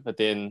answer it, but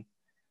then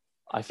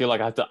I feel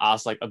like I have to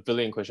ask like a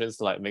billion questions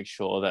to like make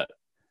sure that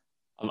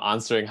I'm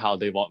answering how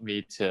they want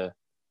me to.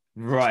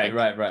 Right.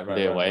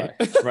 Their way.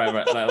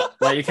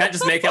 Like you can't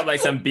just make up like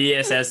some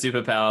BSS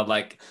superpower,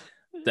 like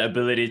the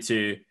ability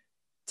to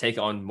take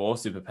on more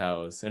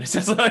superpowers, and it's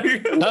just like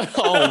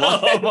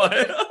Oh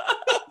my.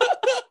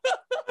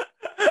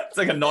 It's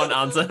like a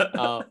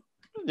non-answer.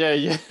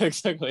 Yeah,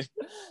 exactly.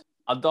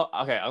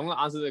 Okay, I'm gonna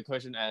answer the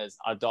question as,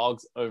 are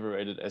dogs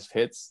overrated as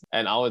pets?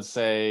 And I would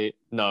say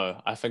no.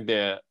 I think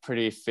they're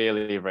pretty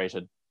fairly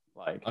rated.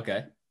 Like,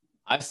 Okay.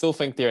 I still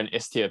think they're an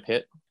S tier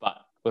pet, but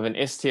with an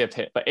S tier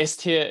pet, but S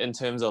tier in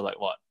terms of like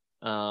what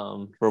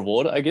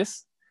reward, I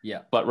guess. Yeah.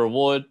 But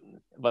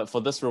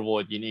for this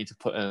reward, you need to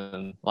put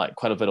in like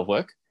quite a bit of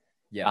work.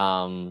 Yeah.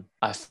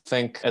 I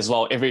think as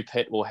well, every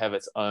pet will have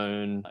its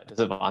own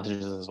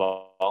disadvantages as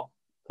well.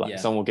 Like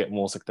some will get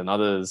more sick than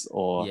others,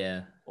 or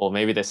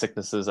maybe their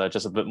sicknesses are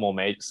just a bit more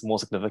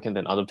significant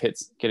than other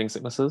pets getting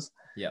sicknesses.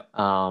 Yeah.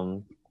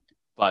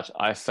 But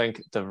I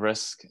think the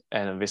risk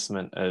and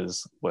investment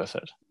is worth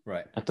it.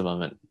 Right. At the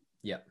moment.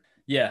 Yeah.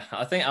 Yeah.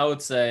 I think I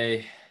would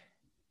say,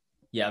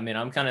 yeah, I mean,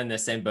 I'm kind of in the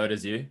same boat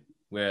as you,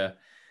 where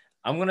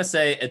I'm going to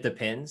say it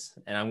depends,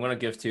 and I'm going to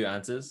give two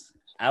answers.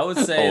 I would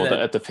say that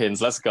it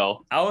depends. Let's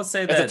go. I would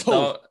say that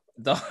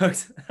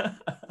dogs.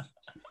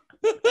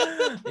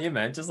 Yeah,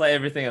 man, just like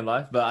everything in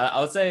life. But I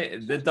would say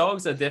the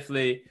dogs are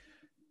definitely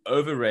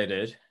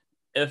overrated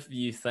if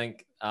you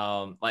think,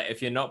 like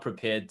if you're not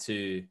prepared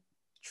to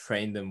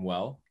train them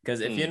well.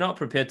 Because if you're not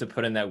prepared to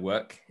put in that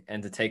work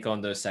and to take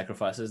on those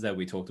sacrifices that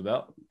we talked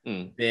about,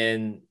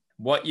 then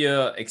what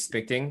you're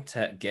expecting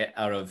to get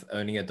out of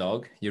owning a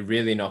dog, you're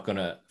really not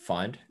gonna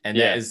find. And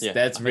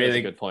that's really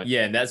a good point.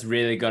 Yeah, and that's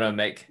really gonna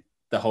make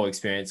the whole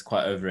experience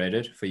quite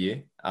overrated for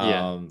you.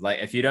 Like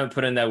if you don't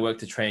put in that work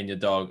to train your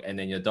dog, and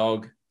then your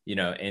dog, you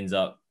know, ends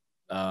up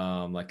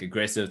like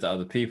aggressive to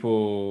other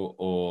people,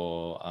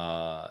 or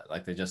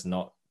like they're just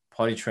not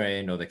potty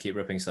trained, or they keep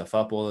ripping stuff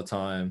up all the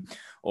time,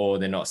 or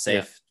they're not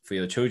safe for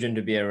your children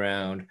to be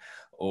around,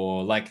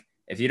 or like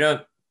if you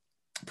don't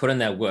put in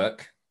that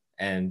work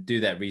and do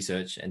that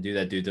research and do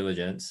that due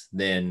diligence,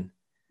 then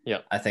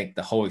I think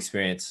the whole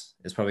experience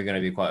is probably going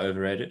to be quite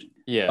overrated.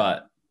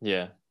 But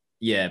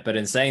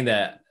in saying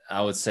that,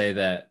 I would say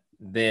that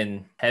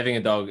then having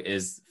a dog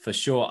is for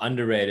sure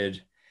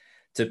underrated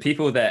to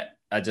people that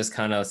are just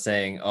kind of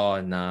saying, oh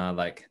nah,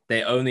 like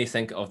they only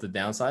think of the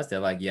downsides. They're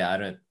like, yeah, I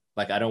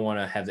don't want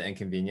to have the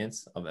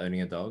inconvenience of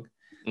owning a dog.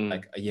 No,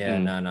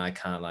 I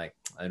can't, like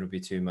it'll be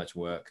too much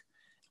work.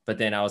 But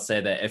then I would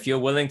say that if you're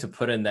willing to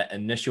put in that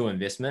initial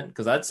investment,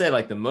 because I'd say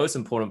like the most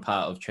important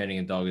part of training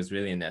a dog is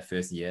really in that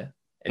first year.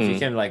 If you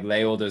can like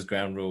lay all those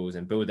ground rules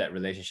and build that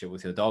relationship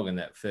with your dog in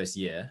that first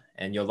year,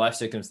 and your life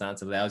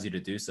circumstance allows you to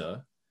do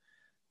so,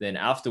 then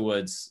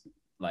afterwards,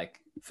 like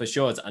for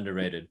sure it's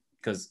underrated,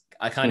 because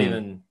I can't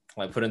even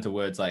like put into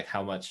words like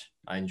how much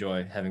I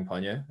enjoy having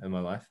Ponyo in my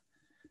life.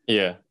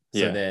 So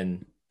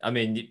then, I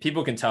mean,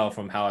 people can tell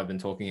from how I've been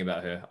talking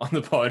about her on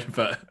the pod,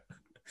 but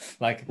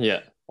like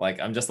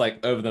I'm just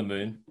like over the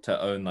moon to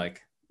own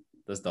like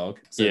this dog.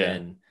 So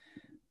then,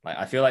 like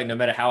I feel like no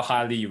matter how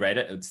highly you rate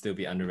it, it would still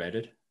be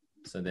underrated.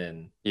 So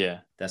then,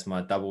 that's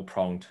my double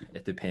pronged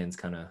it depends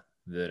kind of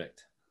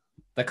verdict.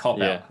 The cop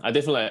out. I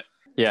definitely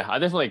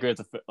agree with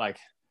the like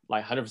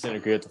 100%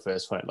 agree with the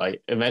first point.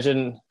 Like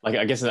imagine, like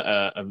I guess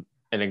an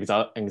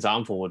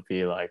example would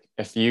be like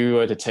if you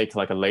were to take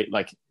like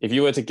if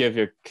you were to give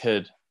your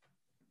kid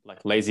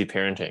like lazy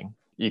parenting.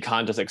 You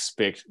can't just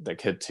expect the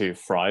kid to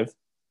thrive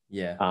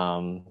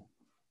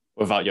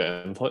without your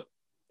input,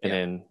 and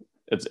then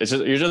it's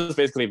just you're just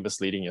basically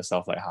misleading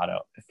yourself like hard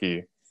out if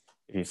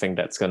you think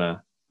that's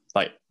gonna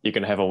like you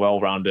can have a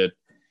well-rounded,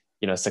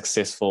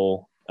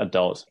 successful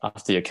adult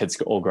after your kids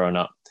all grown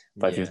up.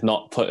 But if you've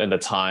not put in the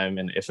time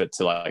and effort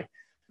to like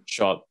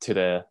show up to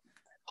their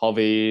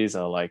hobbies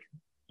or like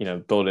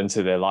build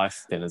into their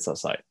life, then it's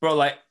just like, bro,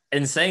 like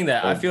in saying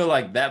that, I feel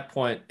like that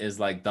point is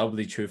like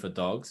doubly true for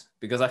dogs,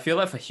 because I feel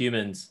like for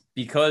humans,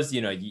 because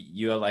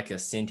you are like a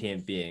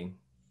sentient being,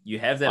 you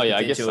have that potential.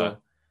 I guess so.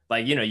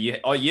 Like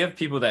you have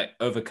people that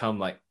overcome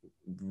like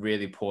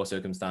really poor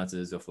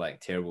circumstances of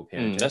like terrible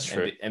parenting, that's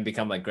true. and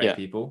become like great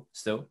people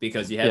still,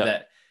 because you have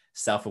that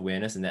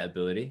self-awareness and that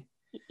ability.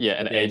 Yeah,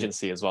 and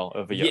agency as well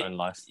over your own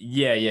life.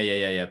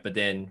 Yeah. But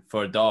then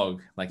for a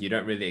dog, like you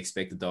don't really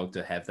expect a dog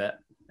to have that.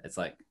 It's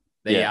like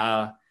they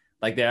are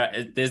like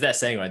there's that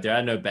saying, right? There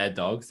are no bad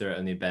dogs, there are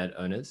only bad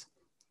owners.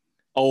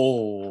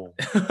 Oh.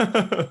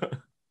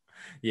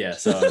 Yeah,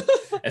 so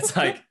it's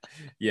like,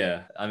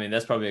 I mean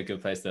that's probably a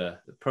good place to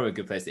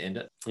end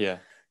it.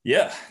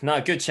 Yeah,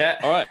 no, good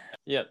chat. All right.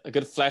 Yeah, a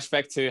good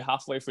flashback to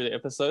halfway through the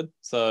episode.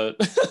 So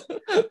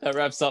that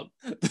wraps up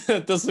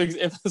this week's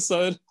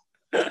episode.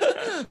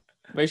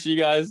 Make sure you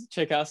guys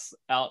check us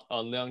out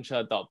on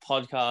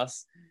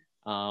leongcha.podcast.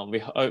 We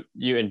hope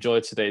you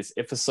enjoyed today's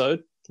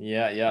episode.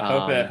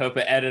 Hope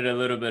it added a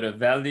little bit of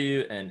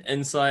value and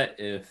insight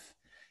if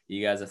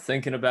you guys are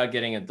thinking about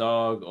getting a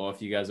dog, or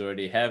if you guys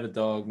already have a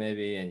dog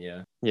maybe.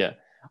 And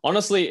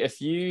honestly, if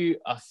you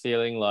are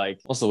feeling like,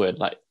 what's the word,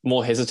 like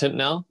more hesitant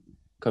now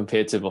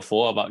compared to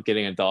before about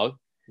getting a dog,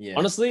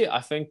 honestly,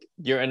 I think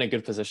you're in a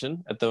good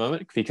position at the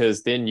moment,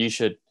 because then you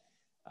should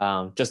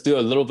just do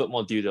a little bit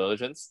more due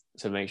diligence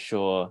to make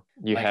sure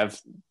you like, have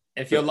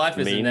if your life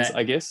is means, in that,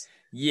 I guess.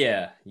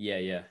 Yeah.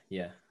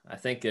 I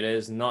think it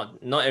is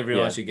not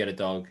everyone should get a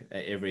dog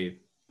at every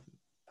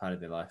part of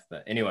their life.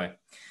 But anyway,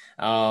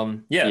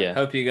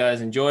 hope you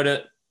guys enjoyed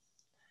it.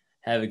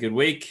 Have a good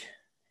week.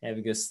 Have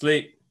a good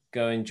sleep.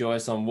 Go enjoy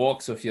some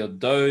walks with your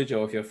doge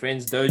or with your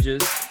friends'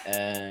 doges,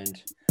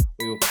 and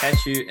we will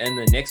catch you in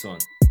the next one.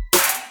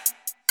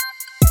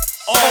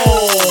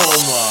 Oh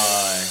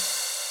my.